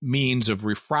many means of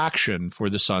refraction for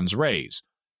the sun's rays.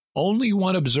 Only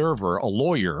one observer, a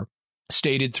lawyer,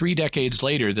 stated 3 decades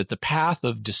later that the path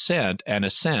of descent and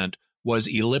ascent was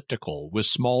elliptical, with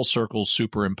small circles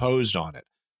superimposed on it.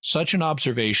 Such an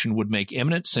observation would make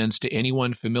eminent sense to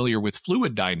anyone familiar with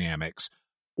fluid dynamics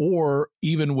or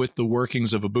even with the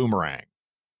workings of a boomerang.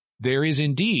 There is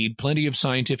indeed plenty of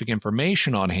scientific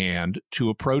information on hand to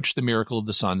approach the miracle of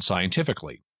the sun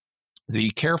scientifically.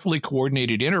 The carefully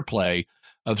coordinated interplay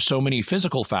of so many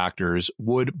physical factors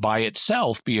would by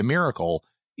itself be a miracle,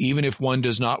 even if one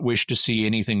does not wish to see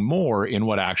anything more in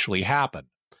what actually happened.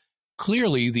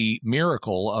 Clearly, the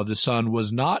miracle of the sun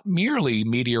was not merely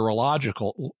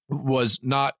meteorological, was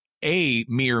not a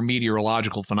mere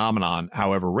meteorological phenomenon,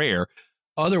 however rare.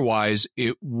 Otherwise,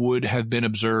 it would have been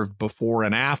observed before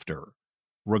and after,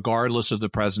 regardless of the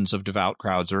presence of devout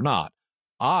crowds or not.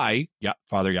 Father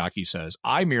Yaki says,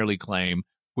 I merely claim,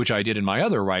 which I did in my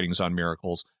other writings on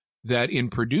miracles, that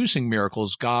in producing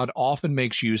miracles, God often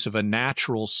makes use of a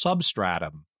natural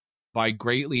substratum by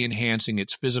greatly enhancing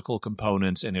its physical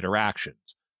components and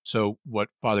interactions. So what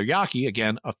Father Yaki,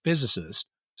 again, a physicist,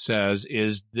 says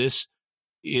is this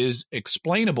is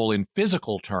explainable in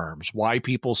physical terms, why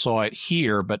people saw it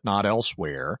here but not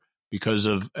elsewhere, because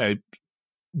of a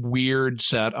weird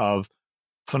set of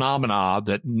phenomena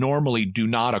that normally do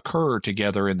not occur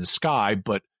together in the sky,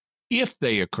 but if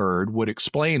they occurred, would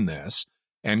explain this.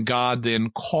 And God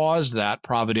then caused that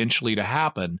providentially to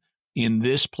happen in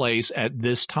this place at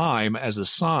this time as a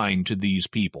sign to these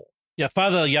people. Yeah,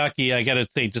 Father Yaki, I got to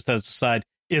say, just as a side,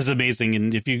 is amazing.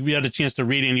 And if you had a chance to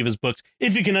read any of his books,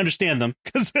 if you can understand them,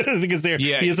 because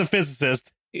he is a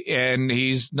physicist. And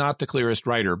he's not the clearest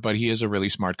writer, but he is a really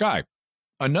smart guy.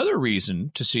 Another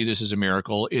reason to see this as a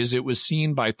miracle is it was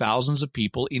seen by thousands of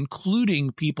people,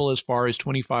 including people as far as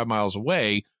 25 miles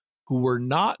away, who were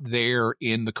not there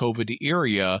in the COVID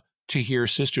area to hear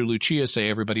Sister Lucia say,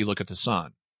 everybody look at the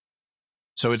sun.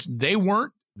 So they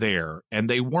weren't there, and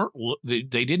they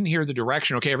didn't hear the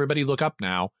direction. Okay, everybody look up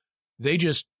now. They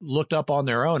just looked up on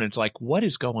their own. It's like, what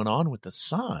is going on with the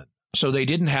sun? So they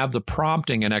didn't have the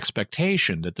prompting and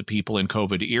expectation that the people in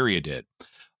COVID area did.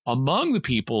 Among the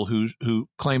people who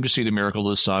claimed to see the miracle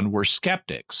of the sun were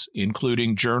skeptics,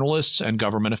 including journalists and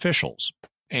government officials.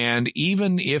 And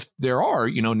even if there are,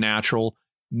 natural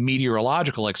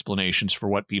meteorological explanations for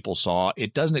what people saw,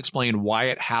 it doesn't explain why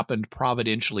it happened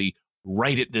providentially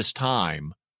right at this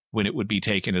time when it would be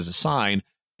taken as a sign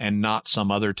and not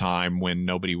some other time when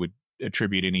nobody would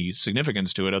attribute any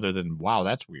significance to it other than, wow,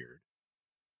 that's weird.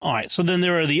 All right. So then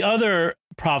there are the other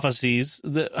prophecies.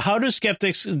 How do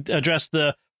skeptics address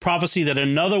the prophecy that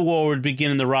another war would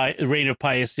begin in the reign of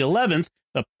Pius XI,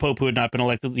 the Pope who had not been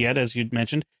elected yet, as you'd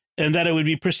mentioned, and that it would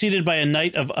be preceded by a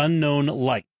night of unknown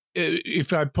light?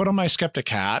 If I put on my skeptic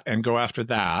hat and go after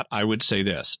that, I would say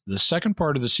this. The second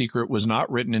part of The Secret was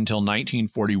not written until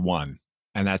 1941,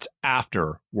 and that's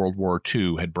after World War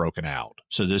II had broken out.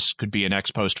 So this could be an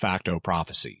ex post facto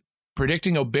prophecy.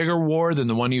 Predicting a bigger war than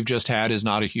the one you've just had is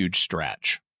not a huge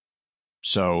stretch.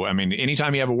 So,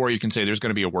 anytime you have a war, you can say there's going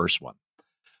to be a worse one.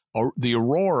 The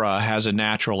aurora has a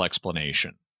natural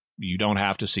explanation. You don't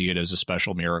have to see it as a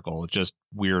special miracle. It's just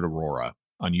weird aurora,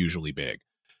 unusually big.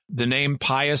 The name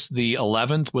Pius XI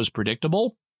was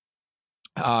predictable,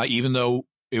 even though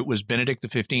it was Benedict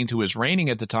XV who was reigning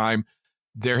at the time.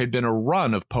 There had been a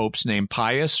run of popes named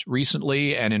Pius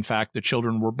recently, and in fact, the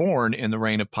children were born in the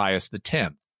reign of Pius X.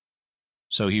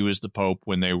 So he was the pope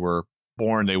when they were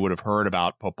born. They would have heard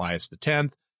about Pope Pius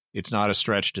X. It's not a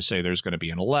stretch to say there's going to be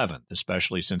an 11th,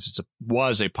 especially since it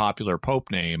was a popular pope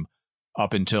name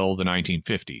up until the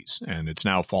 1950s, and it's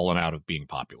now fallen out of being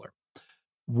popular.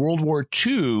 World War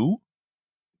II,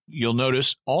 you'll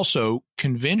notice, also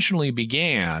conventionally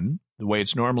began, the way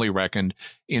it's normally reckoned,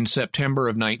 in September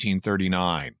of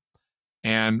 1939.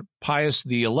 And Pius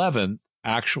XI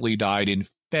actually died in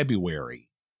February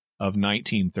of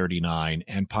 1939,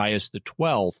 and Pius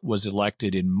XII was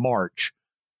elected in March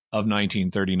of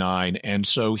 1939. And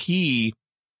so he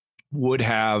would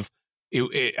have,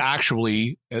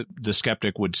 actually, the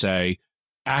skeptic would say,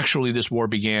 actually, this war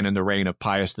began in the reign of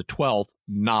Pius XII,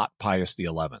 not Pius XI.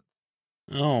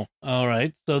 Oh, all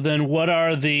right. So then what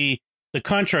are the the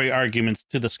contrary arguments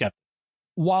to the skeptics.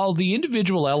 While the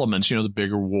individual elements, the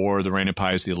bigger war, the reign of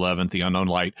Pius XI, the unknown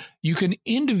light, you can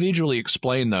individually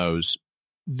explain those.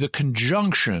 The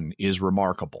conjunction is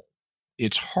remarkable.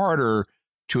 It's harder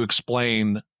to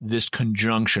explain this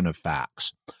conjunction of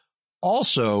facts.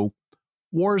 Also,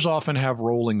 wars often have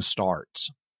rolling starts.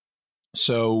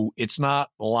 So it's not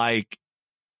like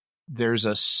there's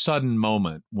a sudden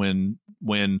moment when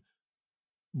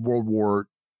World War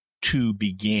II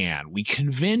began. We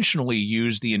conventionally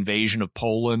used the invasion of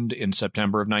Poland in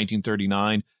September of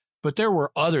 1939, but there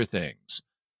were other things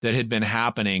that had been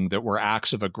happening that were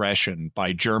acts of aggression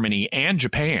by Germany and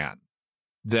Japan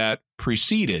that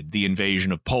preceded the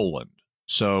invasion of Poland.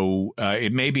 So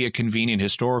it may be a convenient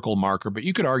historical marker, but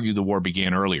you could argue the war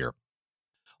began earlier.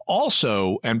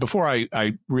 Also, and before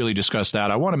I really discuss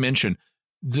that, I want to mention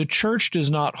the church does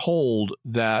not hold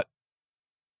that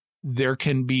there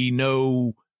can be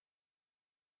no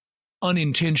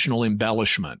unintentional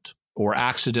embellishment or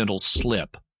accidental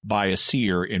slip by a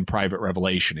seer in private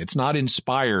revelation. It's not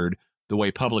inspired the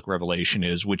way public revelation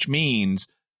is, which means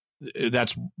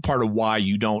that's part of why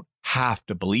you don't have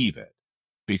to believe it,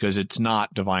 because it's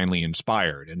not divinely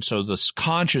inspired. And so the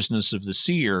consciousness of the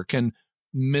seer can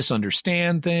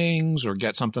misunderstand things or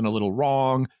get something a little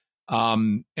wrong.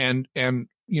 And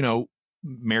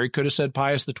Mary could have said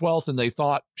Pius XII, and they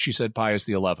thought she said Pius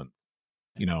XI.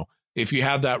 If you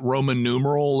have that Roman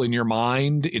numeral in your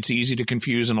mind, it's easy to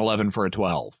confuse an 11 for a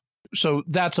 12. So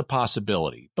that's a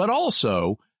possibility. But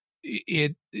also,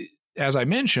 as I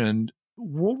mentioned,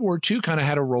 World War II kind of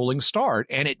had a rolling start,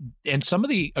 and some of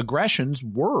the aggressions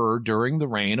were during the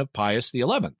reign of Pius XI.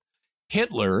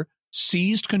 Hitler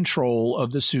seized control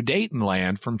of the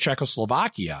Sudetenland from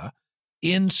Czechoslovakia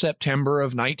in September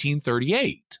of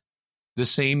 1938, the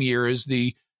same year as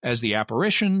the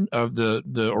apparition of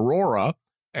the aurora,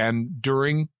 and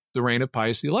during the reign of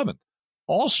Pius XI.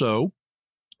 Also,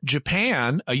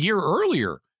 Japan, a year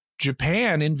earlier,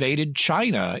 Japan invaded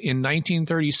China in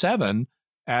 1937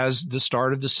 as the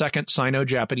start of the Second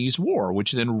Sino-Japanese War,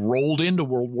 which then rolled into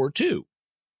World War II.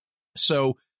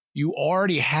 So you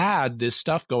already had this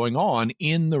stuff going on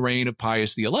in the reign of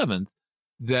Pius XI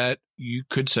that you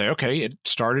could say, okay, it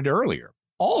started earlier.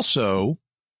 Also,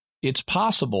 it's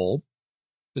possible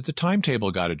that the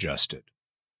timetable got adjusted.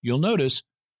 You'll notice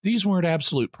these weren't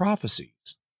absolute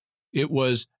prophecies. It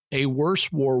was a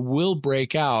worse war will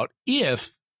break out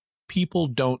if people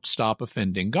don't stop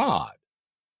offending God.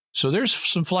 So there's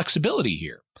some flexibility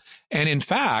here. And in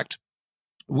fact,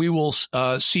 we will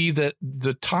see that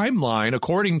the timeline,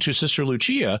 according to Sister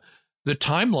Lucia, the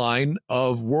timeline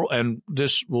of world, and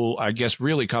this will, I guess,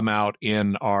 really come out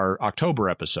in our October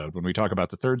episode when we talk about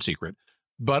the third secret.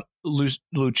 But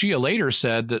Lucia later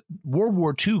said that World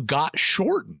War II got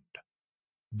shortened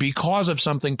because of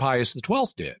something Pius XII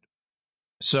did.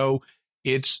 So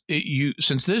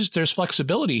since there's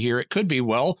flexibility here, it could be,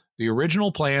 well, the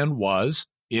original plan was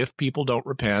if people don't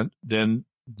repent, then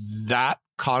that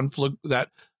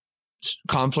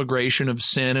conflagration of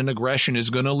sin and aggression is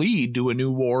going to lead to a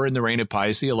new war in the reign of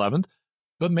Pius XI.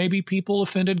 But maybe people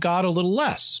offended God a little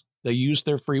less. They used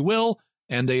their free will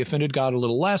and they offended God a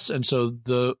little less, and so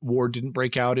the war didn't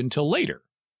break out until later.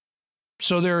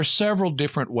 So there are several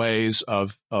different ways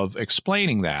of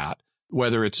explaining that,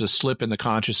 whether it's a slip in the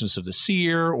consciousness of the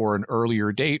seer or an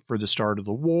earlier date for the start of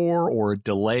the war or a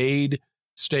delayed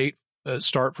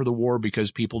start for the war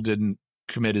because people didn't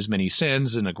commit as many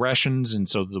sins and aggressions, and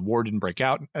so the war didn't break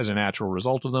out as a natural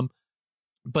result of them.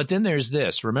 But then there's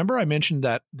this. Remember I mentioned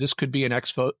that this could be an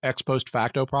ex post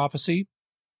facto prophecy?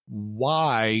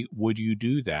 Why would you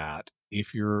do that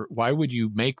why would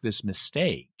you make this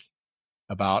mistake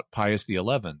about Pius XI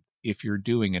if you're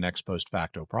doing an ex post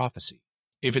facto prophecy?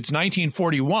 If it's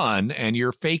 1941 and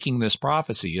you're faking this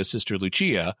prophecy as Sister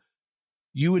Lucia,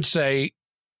 you would say,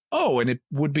 oh, and it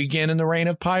would begin in the reign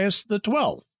of Pius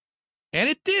XII. And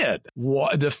it did.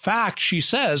 The fact she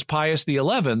says Pius XI,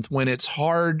 when it's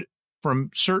hard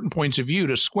from certain points of view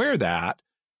to square that,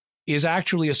 is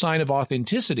actually a sign of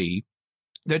authenticity,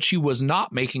 that she was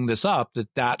not making this up,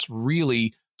 that's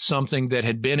really something that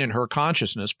had been in her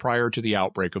consciousness prior to the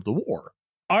outbreak of the war.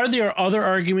 Are there other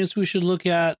arguments we should look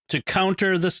at to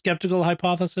counter the skeptical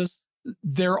hypothesis?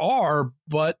 There are,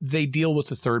 but they deal with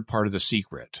the third part of the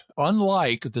secret.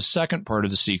 Unlike the second part of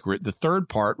the secret, the third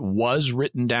part was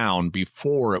written down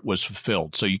before it was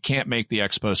fulfilled, so you can't make the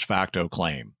ex post facto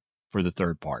claim for the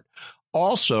third part.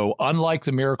 Also, unlike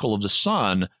the miracle of the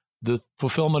sun, the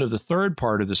fulfillment of the third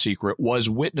part of the secret was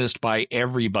witnessed by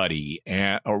everybody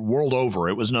world over.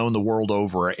 It was known the world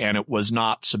over, and it was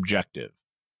not subjective.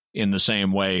 in the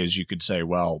same way as you could say,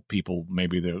 well, people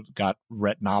maybe they got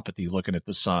retinopathy looking at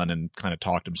the sun and kind of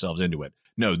talked themselves into it.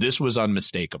 No, this was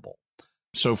unmistakable.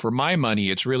 So for my money,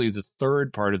 it's really the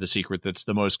third part of the secret that's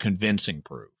the most convincing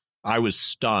proof. I was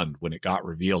stunned when it got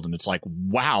revealed, and it's like,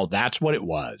 wow, that's what it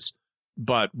was.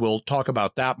 But we'll talk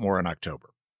about that more in October.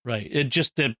 Right. It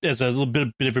just, as a little bit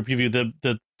of a preview,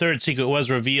 the third secret was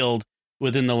revealed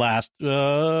within the last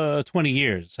 20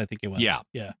 years, I think it was. Yeah.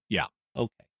 Okay.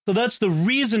 So that's the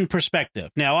reason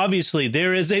perspective. Now, obviously,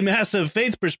 there is a massive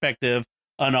faith perspective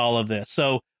on all of this.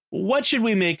 So what should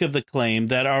we make of the claim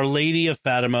that Our Lady of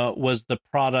Fatima was the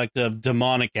product of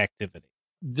demonic activity?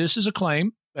 This is a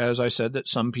claim, as I said, that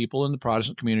some people in the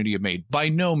Protestant community have made. By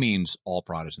no means all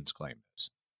Protestants claim this.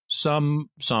 Some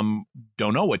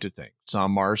don't know what to think.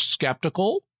 Some are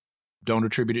skeptical, don't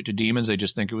attribute it to demons. They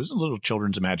just think it was a little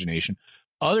children's imagination.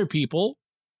 Other people,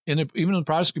 even in the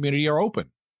Protestant community, are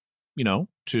open,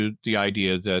 to the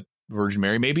idea that Virgin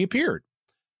Mary maybe appeared.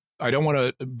 I don't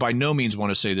want to, by no means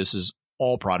want to say this is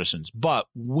all Protestants, but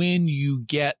when you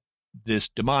get this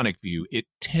demonic view, it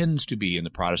tends to be in the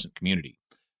Protestant community,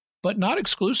 but not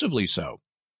exclusively so.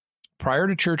 Prior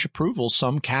to church approval,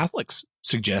 some Catholics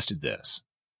suggested this.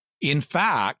 In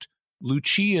fact,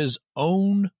 Lucia's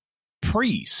own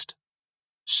priest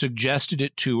suggested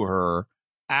it to her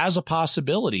as a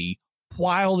possibility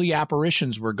while the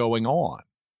apparitions were going on.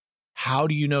 How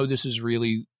do you know this is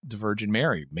really the Virgin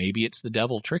Mary? Maybe it's the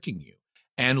devil tricking you.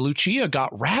 And Lucia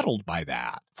got rattled by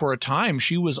that. For a time,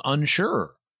 she was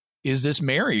unsure. Is this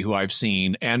Mary who I've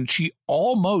seen? And she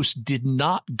almost did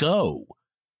not go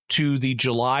to the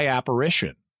July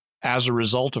apparition as a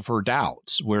result of her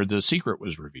doubts, where the secret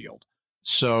was revealed.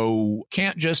 So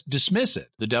can't just dismiss it.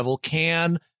 The devil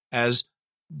can, as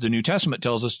the New Testament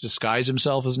tells us, disguise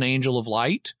himself as an angel of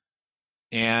light,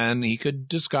 and he could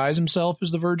disguise himself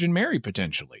as the Virgin Mary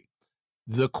potentially.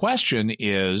 The question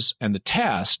is, and the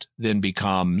test then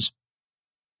becomes,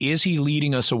 is he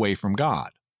leading us away from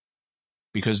God?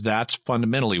 Because that's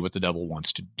fundamentally what the devil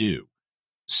wants to do.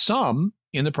 Some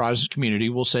in the Protestant community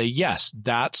will say, yes,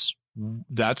 that's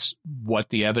what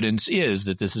the evidence is,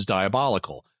 that this is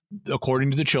diabolical.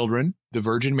 According to the children, the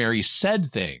Virgin Mary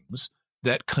said things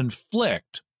that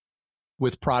conflict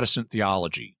with Protestant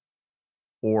theology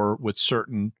or with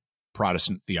certain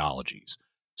Protestant theologies.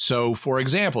 So, for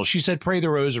example, she said, pray the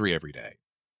rosary every day.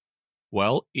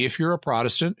 Well, if you're a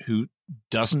Protestant who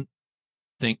doesn't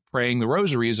think praying the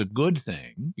rosary is a good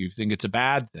thing, you think it's a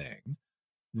bad thing,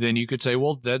 then you could say,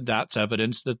 well, that's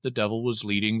evidence that the devil was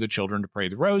leading the children to pray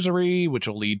the rosary, which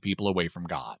will lead people away from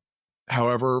God.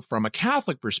 However, from a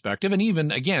Catholic perspective, and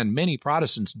even, again, many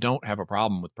Protestants don't have a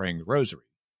problem with praying the rosary,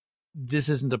 this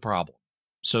isn't a problem.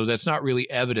 So that's not really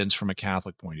evidence from a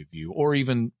Catholic point of view, or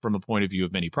even from a point of view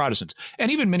of many Protestants. And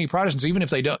even many Protestants, even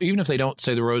if they don't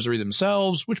say the rosary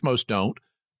themselves, which most don't,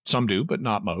 some do, but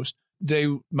not most, they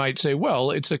might say,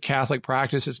 well, it's a Catholic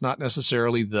practice. It's not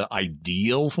necessarily the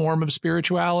ideal form of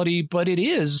spirituality, but it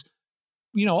is,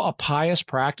 a pious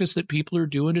practice that people are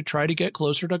doing to try to get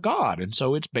closer to God. And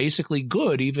so it's basically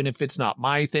good, even if it's not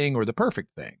my thing or the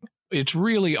perfect thing. It's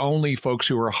really only folks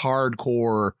who are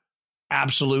hardcore,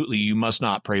 absolutely, you must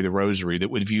not pray the rosary, that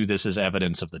would view this as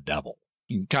evidence of the devil.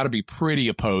 You've got to be pretty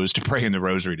opposed to praying the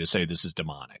rosary to say this is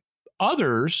demonic.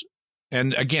 Others,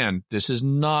 and again, this is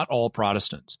not all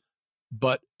Protestants,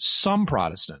 but some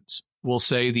Protestants will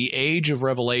say the age of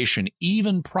revelation,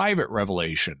 even private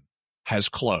revelation, has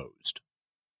closed.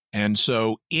 And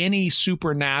so any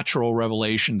supernatural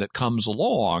revelation that comes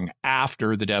along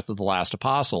after the death of the last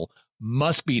apostle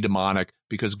must be demonic,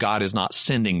 because God is not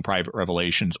sending private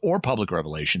revelations or public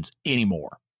revelations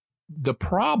anymore. The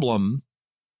problem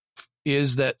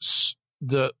is that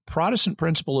the Protestant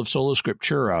principle of sola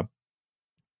scriptura,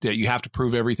 that you have to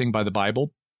prove everything by the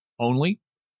Bible only,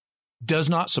 does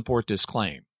not support this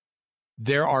claim.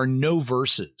 There are no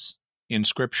verses in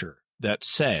Scripture that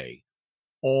say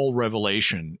all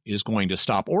revelation is going to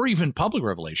stop, or even public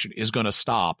revelation is going to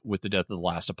stop with the death of the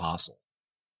last apostle.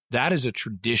 That is a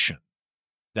tradition.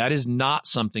 That is not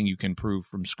something you can prove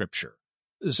from Scripture.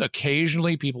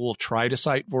 Occasionally, people will try to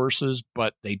cite verses,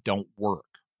 but they don't work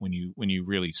when you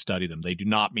really study them. They do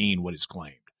not mean what is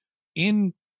claimed.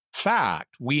 In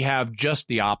fact, we have just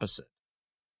the opposite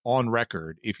on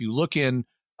record. If you look in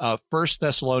 1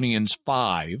 Thessalonians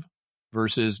 5,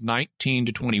 verses 19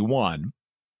 to 21,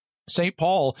 St.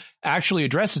 Paul actually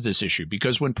addresses this issue,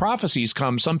 because when prophecies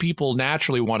come, some people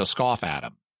naturally want to scoff at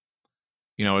them.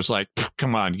 It's like,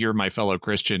 come on, you're my fellow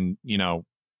Christian.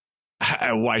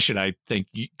 Why should I think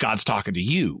God's talking to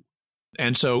you?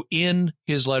 And so in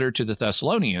his letter to the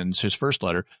Thessalonians, his first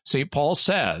letter, St. Paul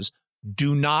says,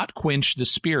 do not quench the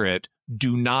spirit,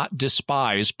 do not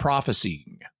despise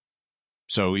prophesying.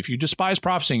 So if you despise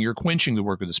prophesying, you're quenching the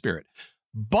work of the Spirit.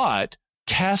 But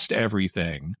test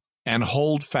everything and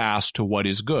hold fast to what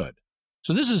is good.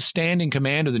 So this is standing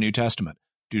command of the New Testament.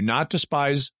 Do not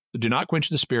quench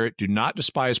the Spirit, do not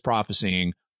despise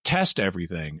prophesying, test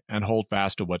everything and hold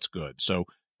fast to what's good. So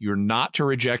you're not to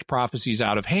reject prophecies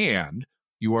out of hand.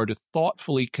 You are to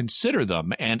thoughtfully consider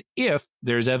them. And if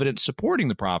there's evidence supporting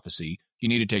the prophecy, you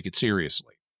need to take it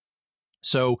seriously.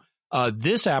 So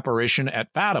this apparition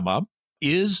at Fatima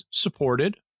is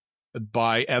supported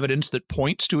by evidence that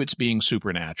points to its being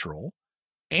supernatural.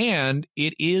 And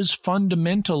it is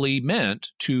fundamentally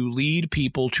meant to lead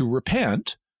people to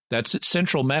repent. That's its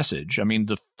central message. I mean,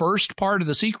 the first part of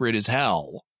the secret is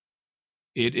hell.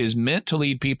 It is meant to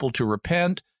lead people to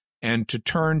repent and to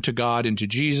turn to God and to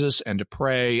Jesus and to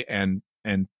pray and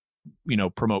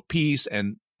promote peace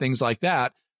and things like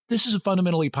that. This is a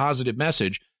fundamentally positive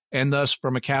message. And thus,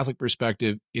 from a Catholic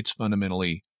perspective, it's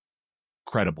fundamentally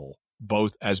credible,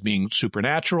 both as being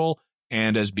supernatural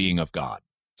and as being of God.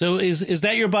 So is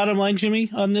that your bottom line, Jimmy,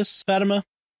 on this Fatima?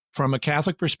 From a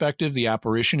Catholic perspective, the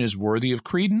apparition is worthy of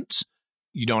credence.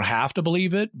 You don't have to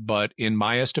believe it, but in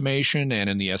my estimation and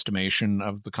in the estimation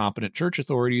of the competent church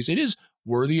authorities, it is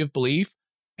worthy of belief.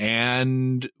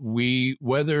 And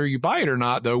whether you buy it or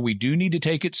not, though, we do need to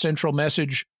take its central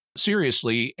message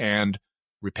seriously and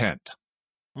repent.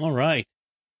 All right.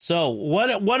 So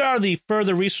what are the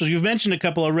further resources? You've mentioned a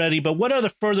couple already, but what are the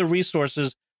further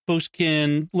resources folks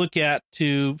can look at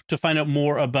to find out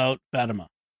more about Fatima?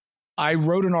 I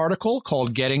wrote an article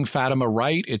called Getting Fatima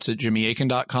Right. It's at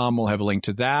jimmyakin.com. We'll have a link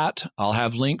to that. I'll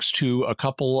have links to a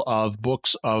couple of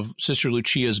books of Sister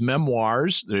Lucia's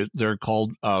memoirs. They're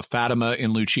called Fatima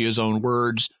in Lucia's Own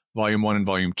Words, Volume 1 and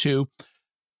Volume 2.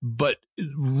 But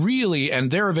really,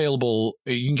 and they're available,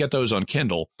 you can get those on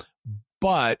Kindle.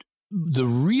 But the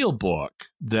real book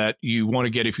that you want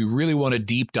to get if you really want to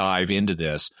deep dive into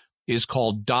this is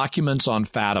called Documents on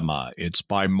Fatima. It's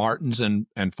by Martins and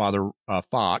Father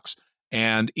Fox,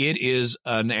 and it is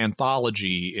an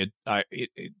anthology.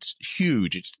 It's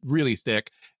huge. It's really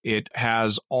thick. It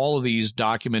has all of these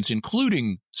documents,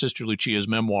 including Sister Lucia's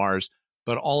memoirs,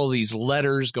 but all of these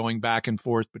letters going back and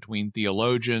forth between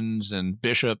theologians and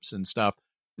bishops and stuff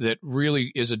that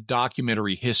really is a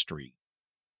documentary history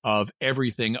of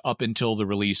everything up until the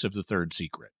release of the third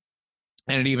secret.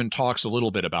 And it even talks a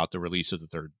little bit about the release of the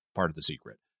third part of the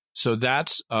secret. So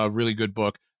that's a really good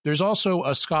book. There's also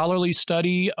a scholarly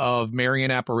study of Marian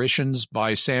apparitions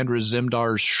by Sandra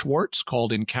Zimdars-Schwartz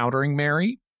called Encountering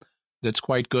Mary. That's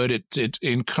quite good.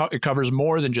 It covers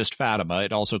more than just Fatima.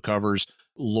 It also covers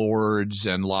Lourdes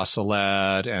and La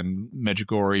Salette and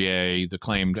Medjugorje, the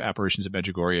claimed apparitions of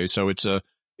Medjugorje. So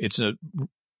it's a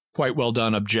quite well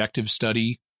done objective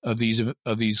study of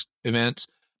these events.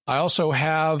 I also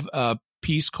have a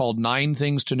piece called 9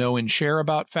 Things to Know and Share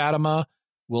About Fatima.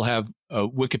 We'll have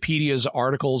Wikipedia's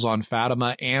articles on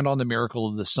Fatima and on the Miracle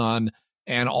of the Sun,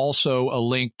 and also a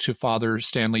link to Father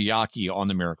Stanley Yaki on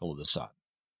the Miracle of the Sun.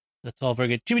 That's all very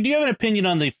good. Jimmy, do you have an opinion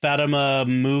on the Fatima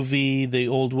movie, the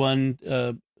old one,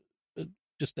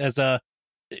 just as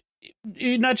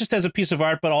not just as a piece of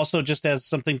art, but also just as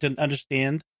something to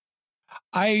understand?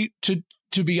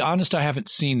 To be honest, I haven't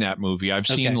seen that movie. I've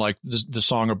seen like the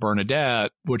Song of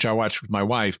Bernadette, which I watched with my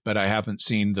wife, but I haven't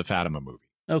seen the Fatima movie.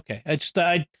 Okay.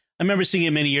 I remember seeing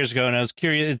it many years ago, and I was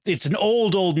curious. It's an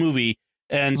old movie,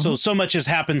 and so much has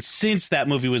happened since that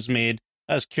movie was made.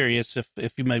 I was curious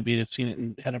if you might have seen it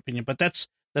and had an opinion, but that's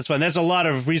fine. That's a lot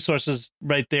of resources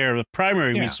right there, the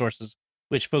primary resources,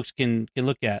 which folks can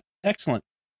look at. Excellent.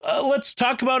 Let's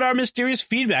talk about our mysterious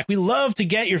feedback. We love to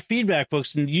get your feedback,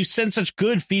 folks, and you send such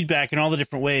good feedback in all the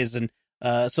different ways. And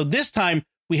so this time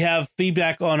we have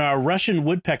feedback on our Russian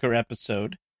woodpecker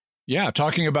episode. Yeah,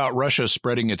 talking about Russia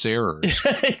spreading its errors.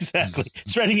 Exactly.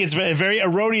 Spreading its very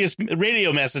erroneous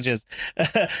radio messages.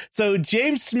 So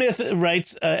James Smith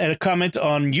writes a comment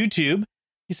on YouTube.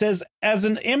 He says, as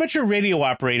an amateur radio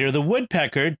operator, the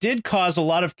woodpecker did cause a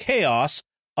lot of chaos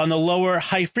on the lower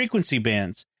high-frequency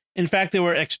bands. In fact, there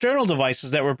were external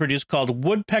devices that were produced called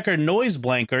woodpecker noise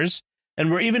blankers and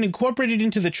were even incorporated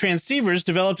into the transceivers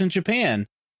developed in Japan.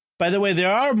 By the way,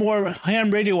 there are more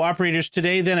ham radio operators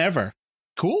today than ever.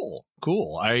 Cool.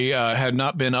 I had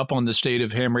not been up on the state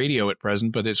of ham radio at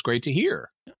present, but it's great to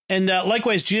hear. And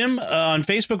likewise, Jim on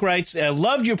Facebook writes,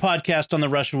 loved your podcast on the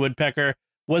Russian woodpecker,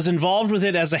 was involved with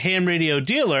it as a ham radio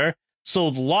dealer,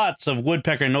 sold lots of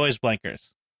woodpecker noise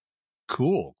blankers.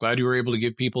 Cool. Glad you were able to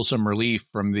give people some relief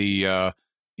from the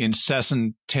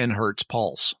incessant 10 hertz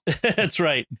pulse. That's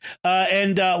right.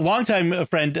 And longtime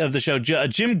friend of the show,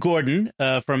 Jim Gordon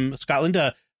from Scotland,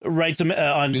 writes on,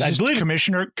 I believe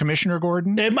Commissioner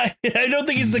Gordon. I don't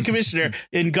think he's the commissioner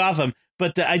in Gotham,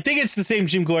 but I think it's the same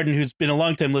Jim Gordon, who's been a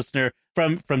longtime listener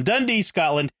from Dundee,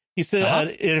 Scotland. He said,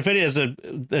 and if it is a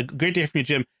great day for you,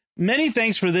 Jim. Many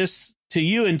thanks for this to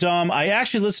you and Dom. I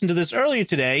actually listened to this earlier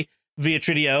today via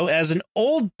Tridio. As an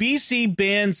old BC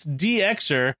Band's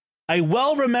DXer, I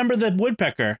well remember the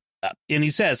woodpecker. And he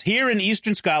says, here in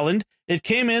eastern Scotland, it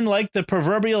came in like the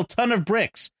proverbial ton of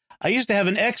bricks. I used to have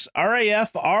an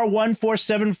ex-RAF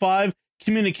R1475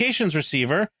 communications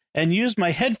receiver and used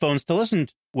my headphones to listen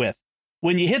with.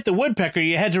 When you hit the woodpecker,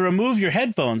 you had to remove your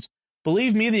headphones.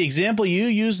 Believe me, the example you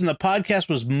used in the podcast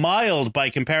was mild by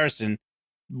comparison.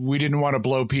 We didn't want to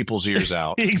blow people's ears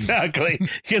out. Exactly,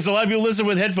 because a lot of people listen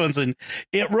with headphones, and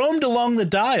it roamed along the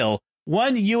dial.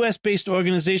 One U.S.-based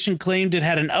organization claimed it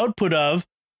had an output of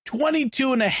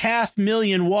 22.5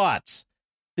 million watts.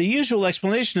 The usual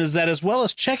explanation is that as well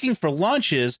as checking for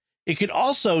launches, it could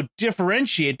also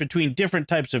differentiate between different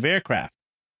types of aircraft.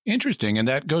 Interesting, and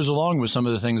that goes along with some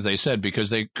of the things they said, because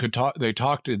they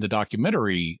talked in the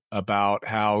documentary about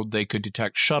how they could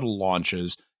detect shuttle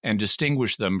launches and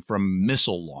distinguish them from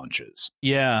missile launches.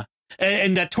 Yeah,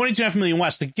 and that 22.5 million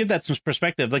watts, to give that some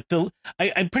perspective, like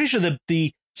I'm pretty sure that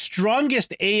the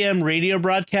strongest AM radio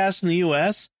broadcasts in the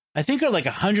U.S., I think, are like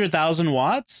 100,000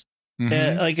 watts.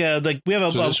 Mm-hmm. Like we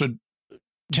have this would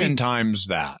 10 times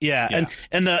that. Yeah.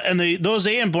 And those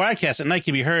AM broadcasts at night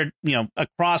can be heard,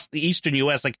 across the eastern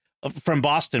U.S. Like from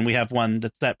Boston, we have one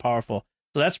that's that powerful.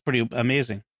 So that's pretty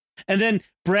amazing. And then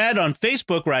Brad on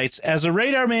Facebook writes, as a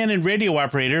radar man and radio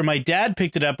operator, my dad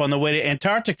picked it up on the way to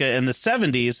Antarctica in the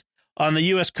 70s on the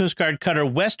U.S. Coast Guard cutter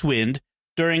Westwind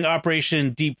during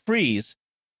Operation Deep Freeze.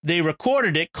 They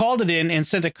recorded it, called it in, and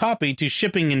sent a copy to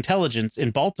Shipping Intelligence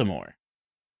in Baltimore.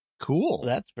 Cool.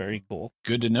 That's very cool.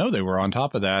 Good to know they were on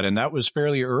top of that, and that was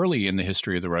fairly early in the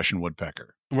history of the Russian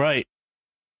woodpecker. Right.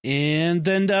 And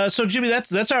then, so Jimmy,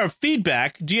 that's our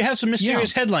feedback. Do you have some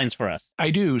mysterious headlines for us?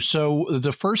 I do. So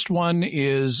the first one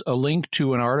is a link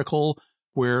to an article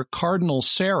where Cardinal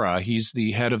Sarah, he's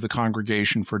the head of the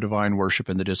Congregation for Divine Worship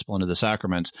and the Discipline of the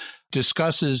Sacraments,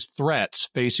 discusses threats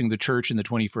facing the church in the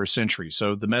 21st century.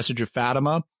 So the message of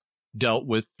Fatima dealt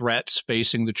with threats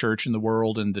facing the church in the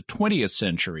world in the 20th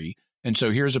century. And so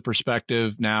here's a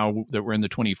perspective now that we're in the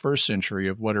 21st century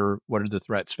of what are the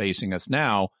threats facing us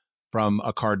now from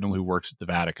a cardinal who works at the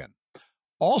Vatican.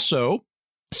 Also,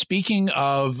 speaking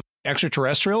of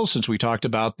extraterrestrials, since we talked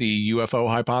about the UFO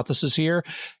hypothesis here,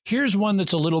 here's one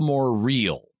that's a little more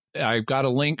real. I've got a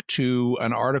link to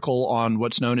an article on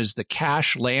what's known as the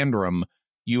Cash Landrum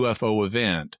UFO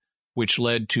event, which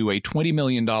led to a $20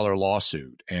 million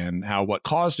lawsuit, and how what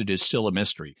caused it is still a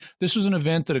mystery. This was an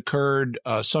event that occurred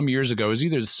some years ago. It was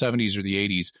either the 70s or the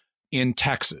 80s in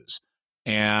Texas,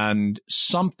 and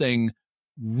something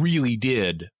really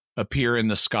did appear in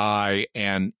the sky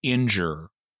and injure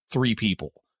 3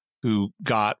 people who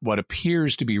got what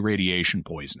appears to be radiation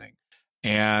poisoning.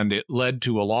 And it led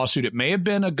to a lawsuit. It may have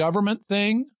been a government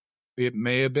thing. It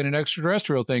may have been an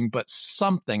extraterrestrial thing, but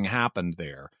something happened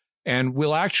there. And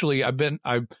we'll actually,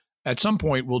 at some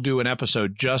point, we'll do an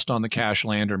episode just on the Cash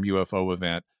Landrum UFO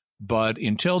event. But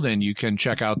until then, you can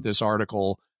check out this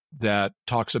article that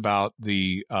talks about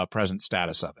the present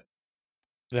status of it.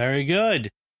 Very good.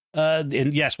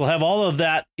 And yes, we'll have all of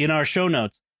that in our show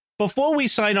notes. Before we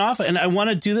sign off, and I want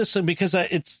to do this because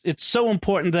it's so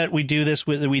important that we do this,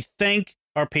 we thank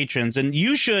our patrons. And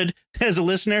you should, as a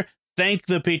listener, thank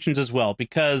the patrons as well,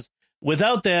 because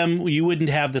without them, you wouldn't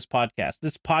have this podcast.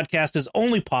 This podcast is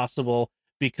only possible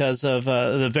because of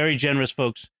the very generous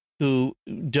folks who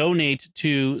donate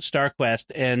to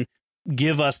StarQuest and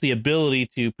give us the ability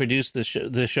to produce the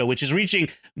show, which is reaching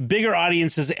bigger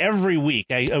audiences every week.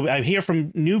 I hear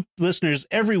from new listeners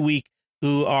every week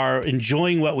who are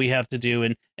enjoying what we have to do,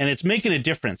 and it's making a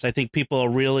difference. I think people are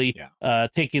really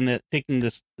taking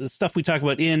the stuff we talk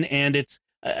about in, and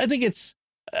I think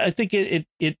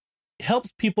it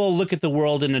helps people look at the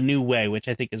world in a new way, which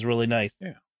I think is really nice.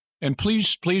 Yeah. And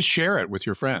please share it with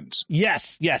your friends.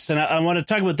 Yes. And I want to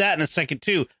talk about that in a second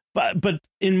too. But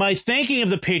in my thanking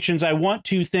of the patrons, I want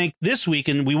to thank this week,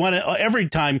 and we want to every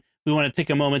time we want to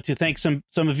take a moment to thank some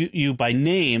of you by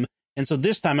name. And so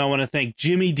this time I want to thank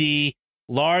Jimmy D,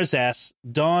 Lars S,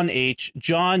 Don H,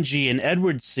 John G, and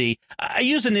Edward C. I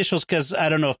use initials because I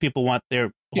don't know if people want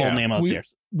their whole name out there.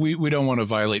 We don't want to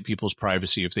violate people's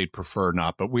privacy if they'd prefer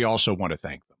not, but we also want to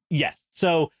thank them. Yes.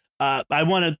 So I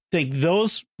want to thank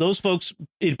those folks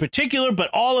in particular, but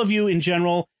all of you in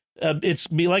general.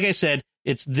 Like I said,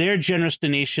 it's their generous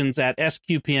donations at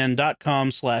sqpn.com/give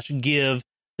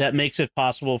that makes it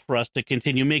possible for us to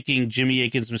continue making Jimmy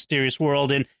Akin's Mysterious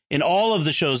World and in all of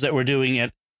the shows that we're doing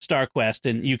at StarQuest.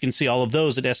 And you can see all of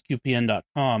those at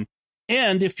sqpn.com.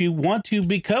 And if you want to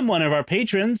become one of our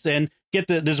patrons and get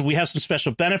we have some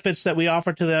special benefits that we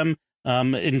offer to them,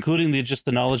 including just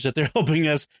the knowledge that they're helping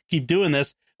us keep doing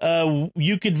this.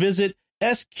 You could visit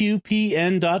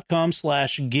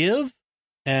sqpn.com/give,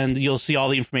 and you'll see all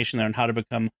the information there on how to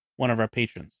become one of our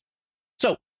patrons.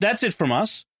 So that's it from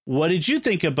us. What did you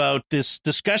think about this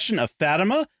discussion of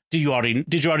Fatima? Did you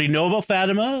already know about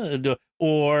Fatima,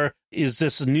 or is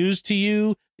this news to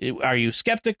you? Are you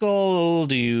skeptical?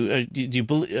 Are you a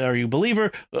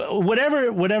believer?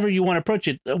 Whatever you want to approach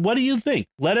it. What do you think?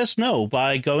 Let us know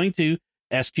by going to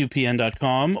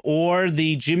sqpn.com or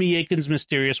the Jimmy Akin's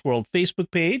Mysterious World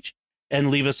Facebook page and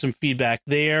leave us some feedback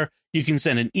there. You can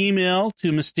send an email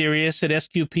to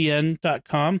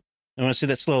mysterious@sqpn.com. I want to say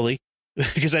that slowly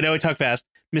because I know I talk fast.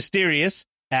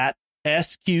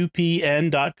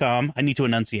 mysterious@sqpn.com. I need to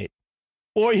enunciate.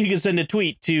 Or you can send a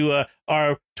tweet to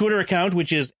our Twitter account,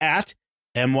 which is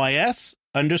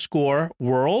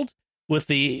 @MYS_world with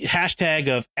the hashtag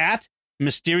of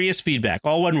 @MysteriousFeedback.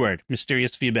 All one word.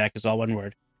 Mysterious Feedback is all one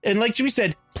word. And like Jimmy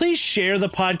said, please share the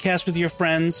podcast with your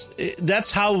friends.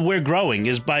 That's how we're growing,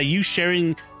 is by you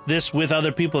sharing this with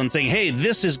other people and saying, hey,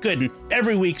 this is good. And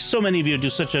every week, so many of you do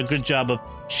such a good job of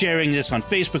sharing this on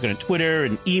Facebook and on Twitter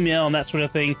and email and that sort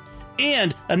of thing.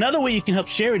 And another way you can help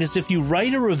share it is if you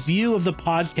write a review of the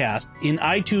podcast in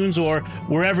iTunes or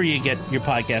wherever you get your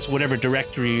podcast, whatever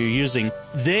directory you're using.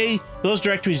 Those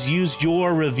directories use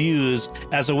your reviews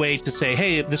as a way to say,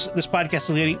 hey, this podcast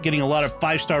is getting a lot of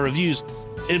 5-star reviews.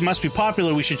 It must be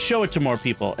popular. We should show it to more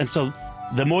people. And so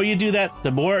the more you do that,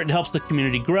 the more it helps the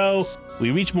community grow. We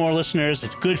reach more listeners.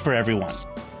 It's good for everyone.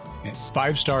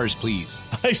 5 stars, please.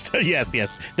 5 star. Yes.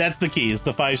 That's the key, is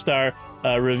the 5-star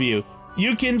review.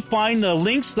 You can find the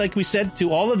links, like we said,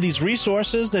 to all of these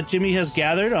resources that Jimmy has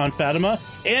gathered on Fatima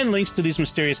and links to these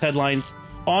mysterious headlines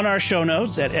on our show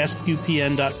notes at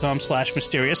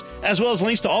sqpn.com/mysterious, as well as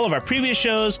links to all of our previous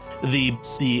shows, the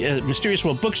Mysterious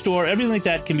World bookstore, everything like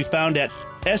that can be found at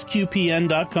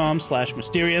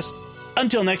sqpn.com/mysterious.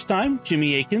 Until next time,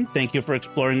 Jimmy Akin, thank you for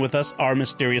exploring with us our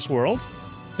mysterious world.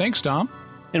 Thanks, Dom.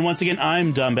 And once again,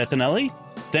 I'm Dom Bettinelli.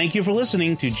 Thank you for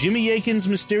listening to Jimmy Akin's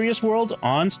Mysterious World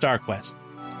on StarQuest.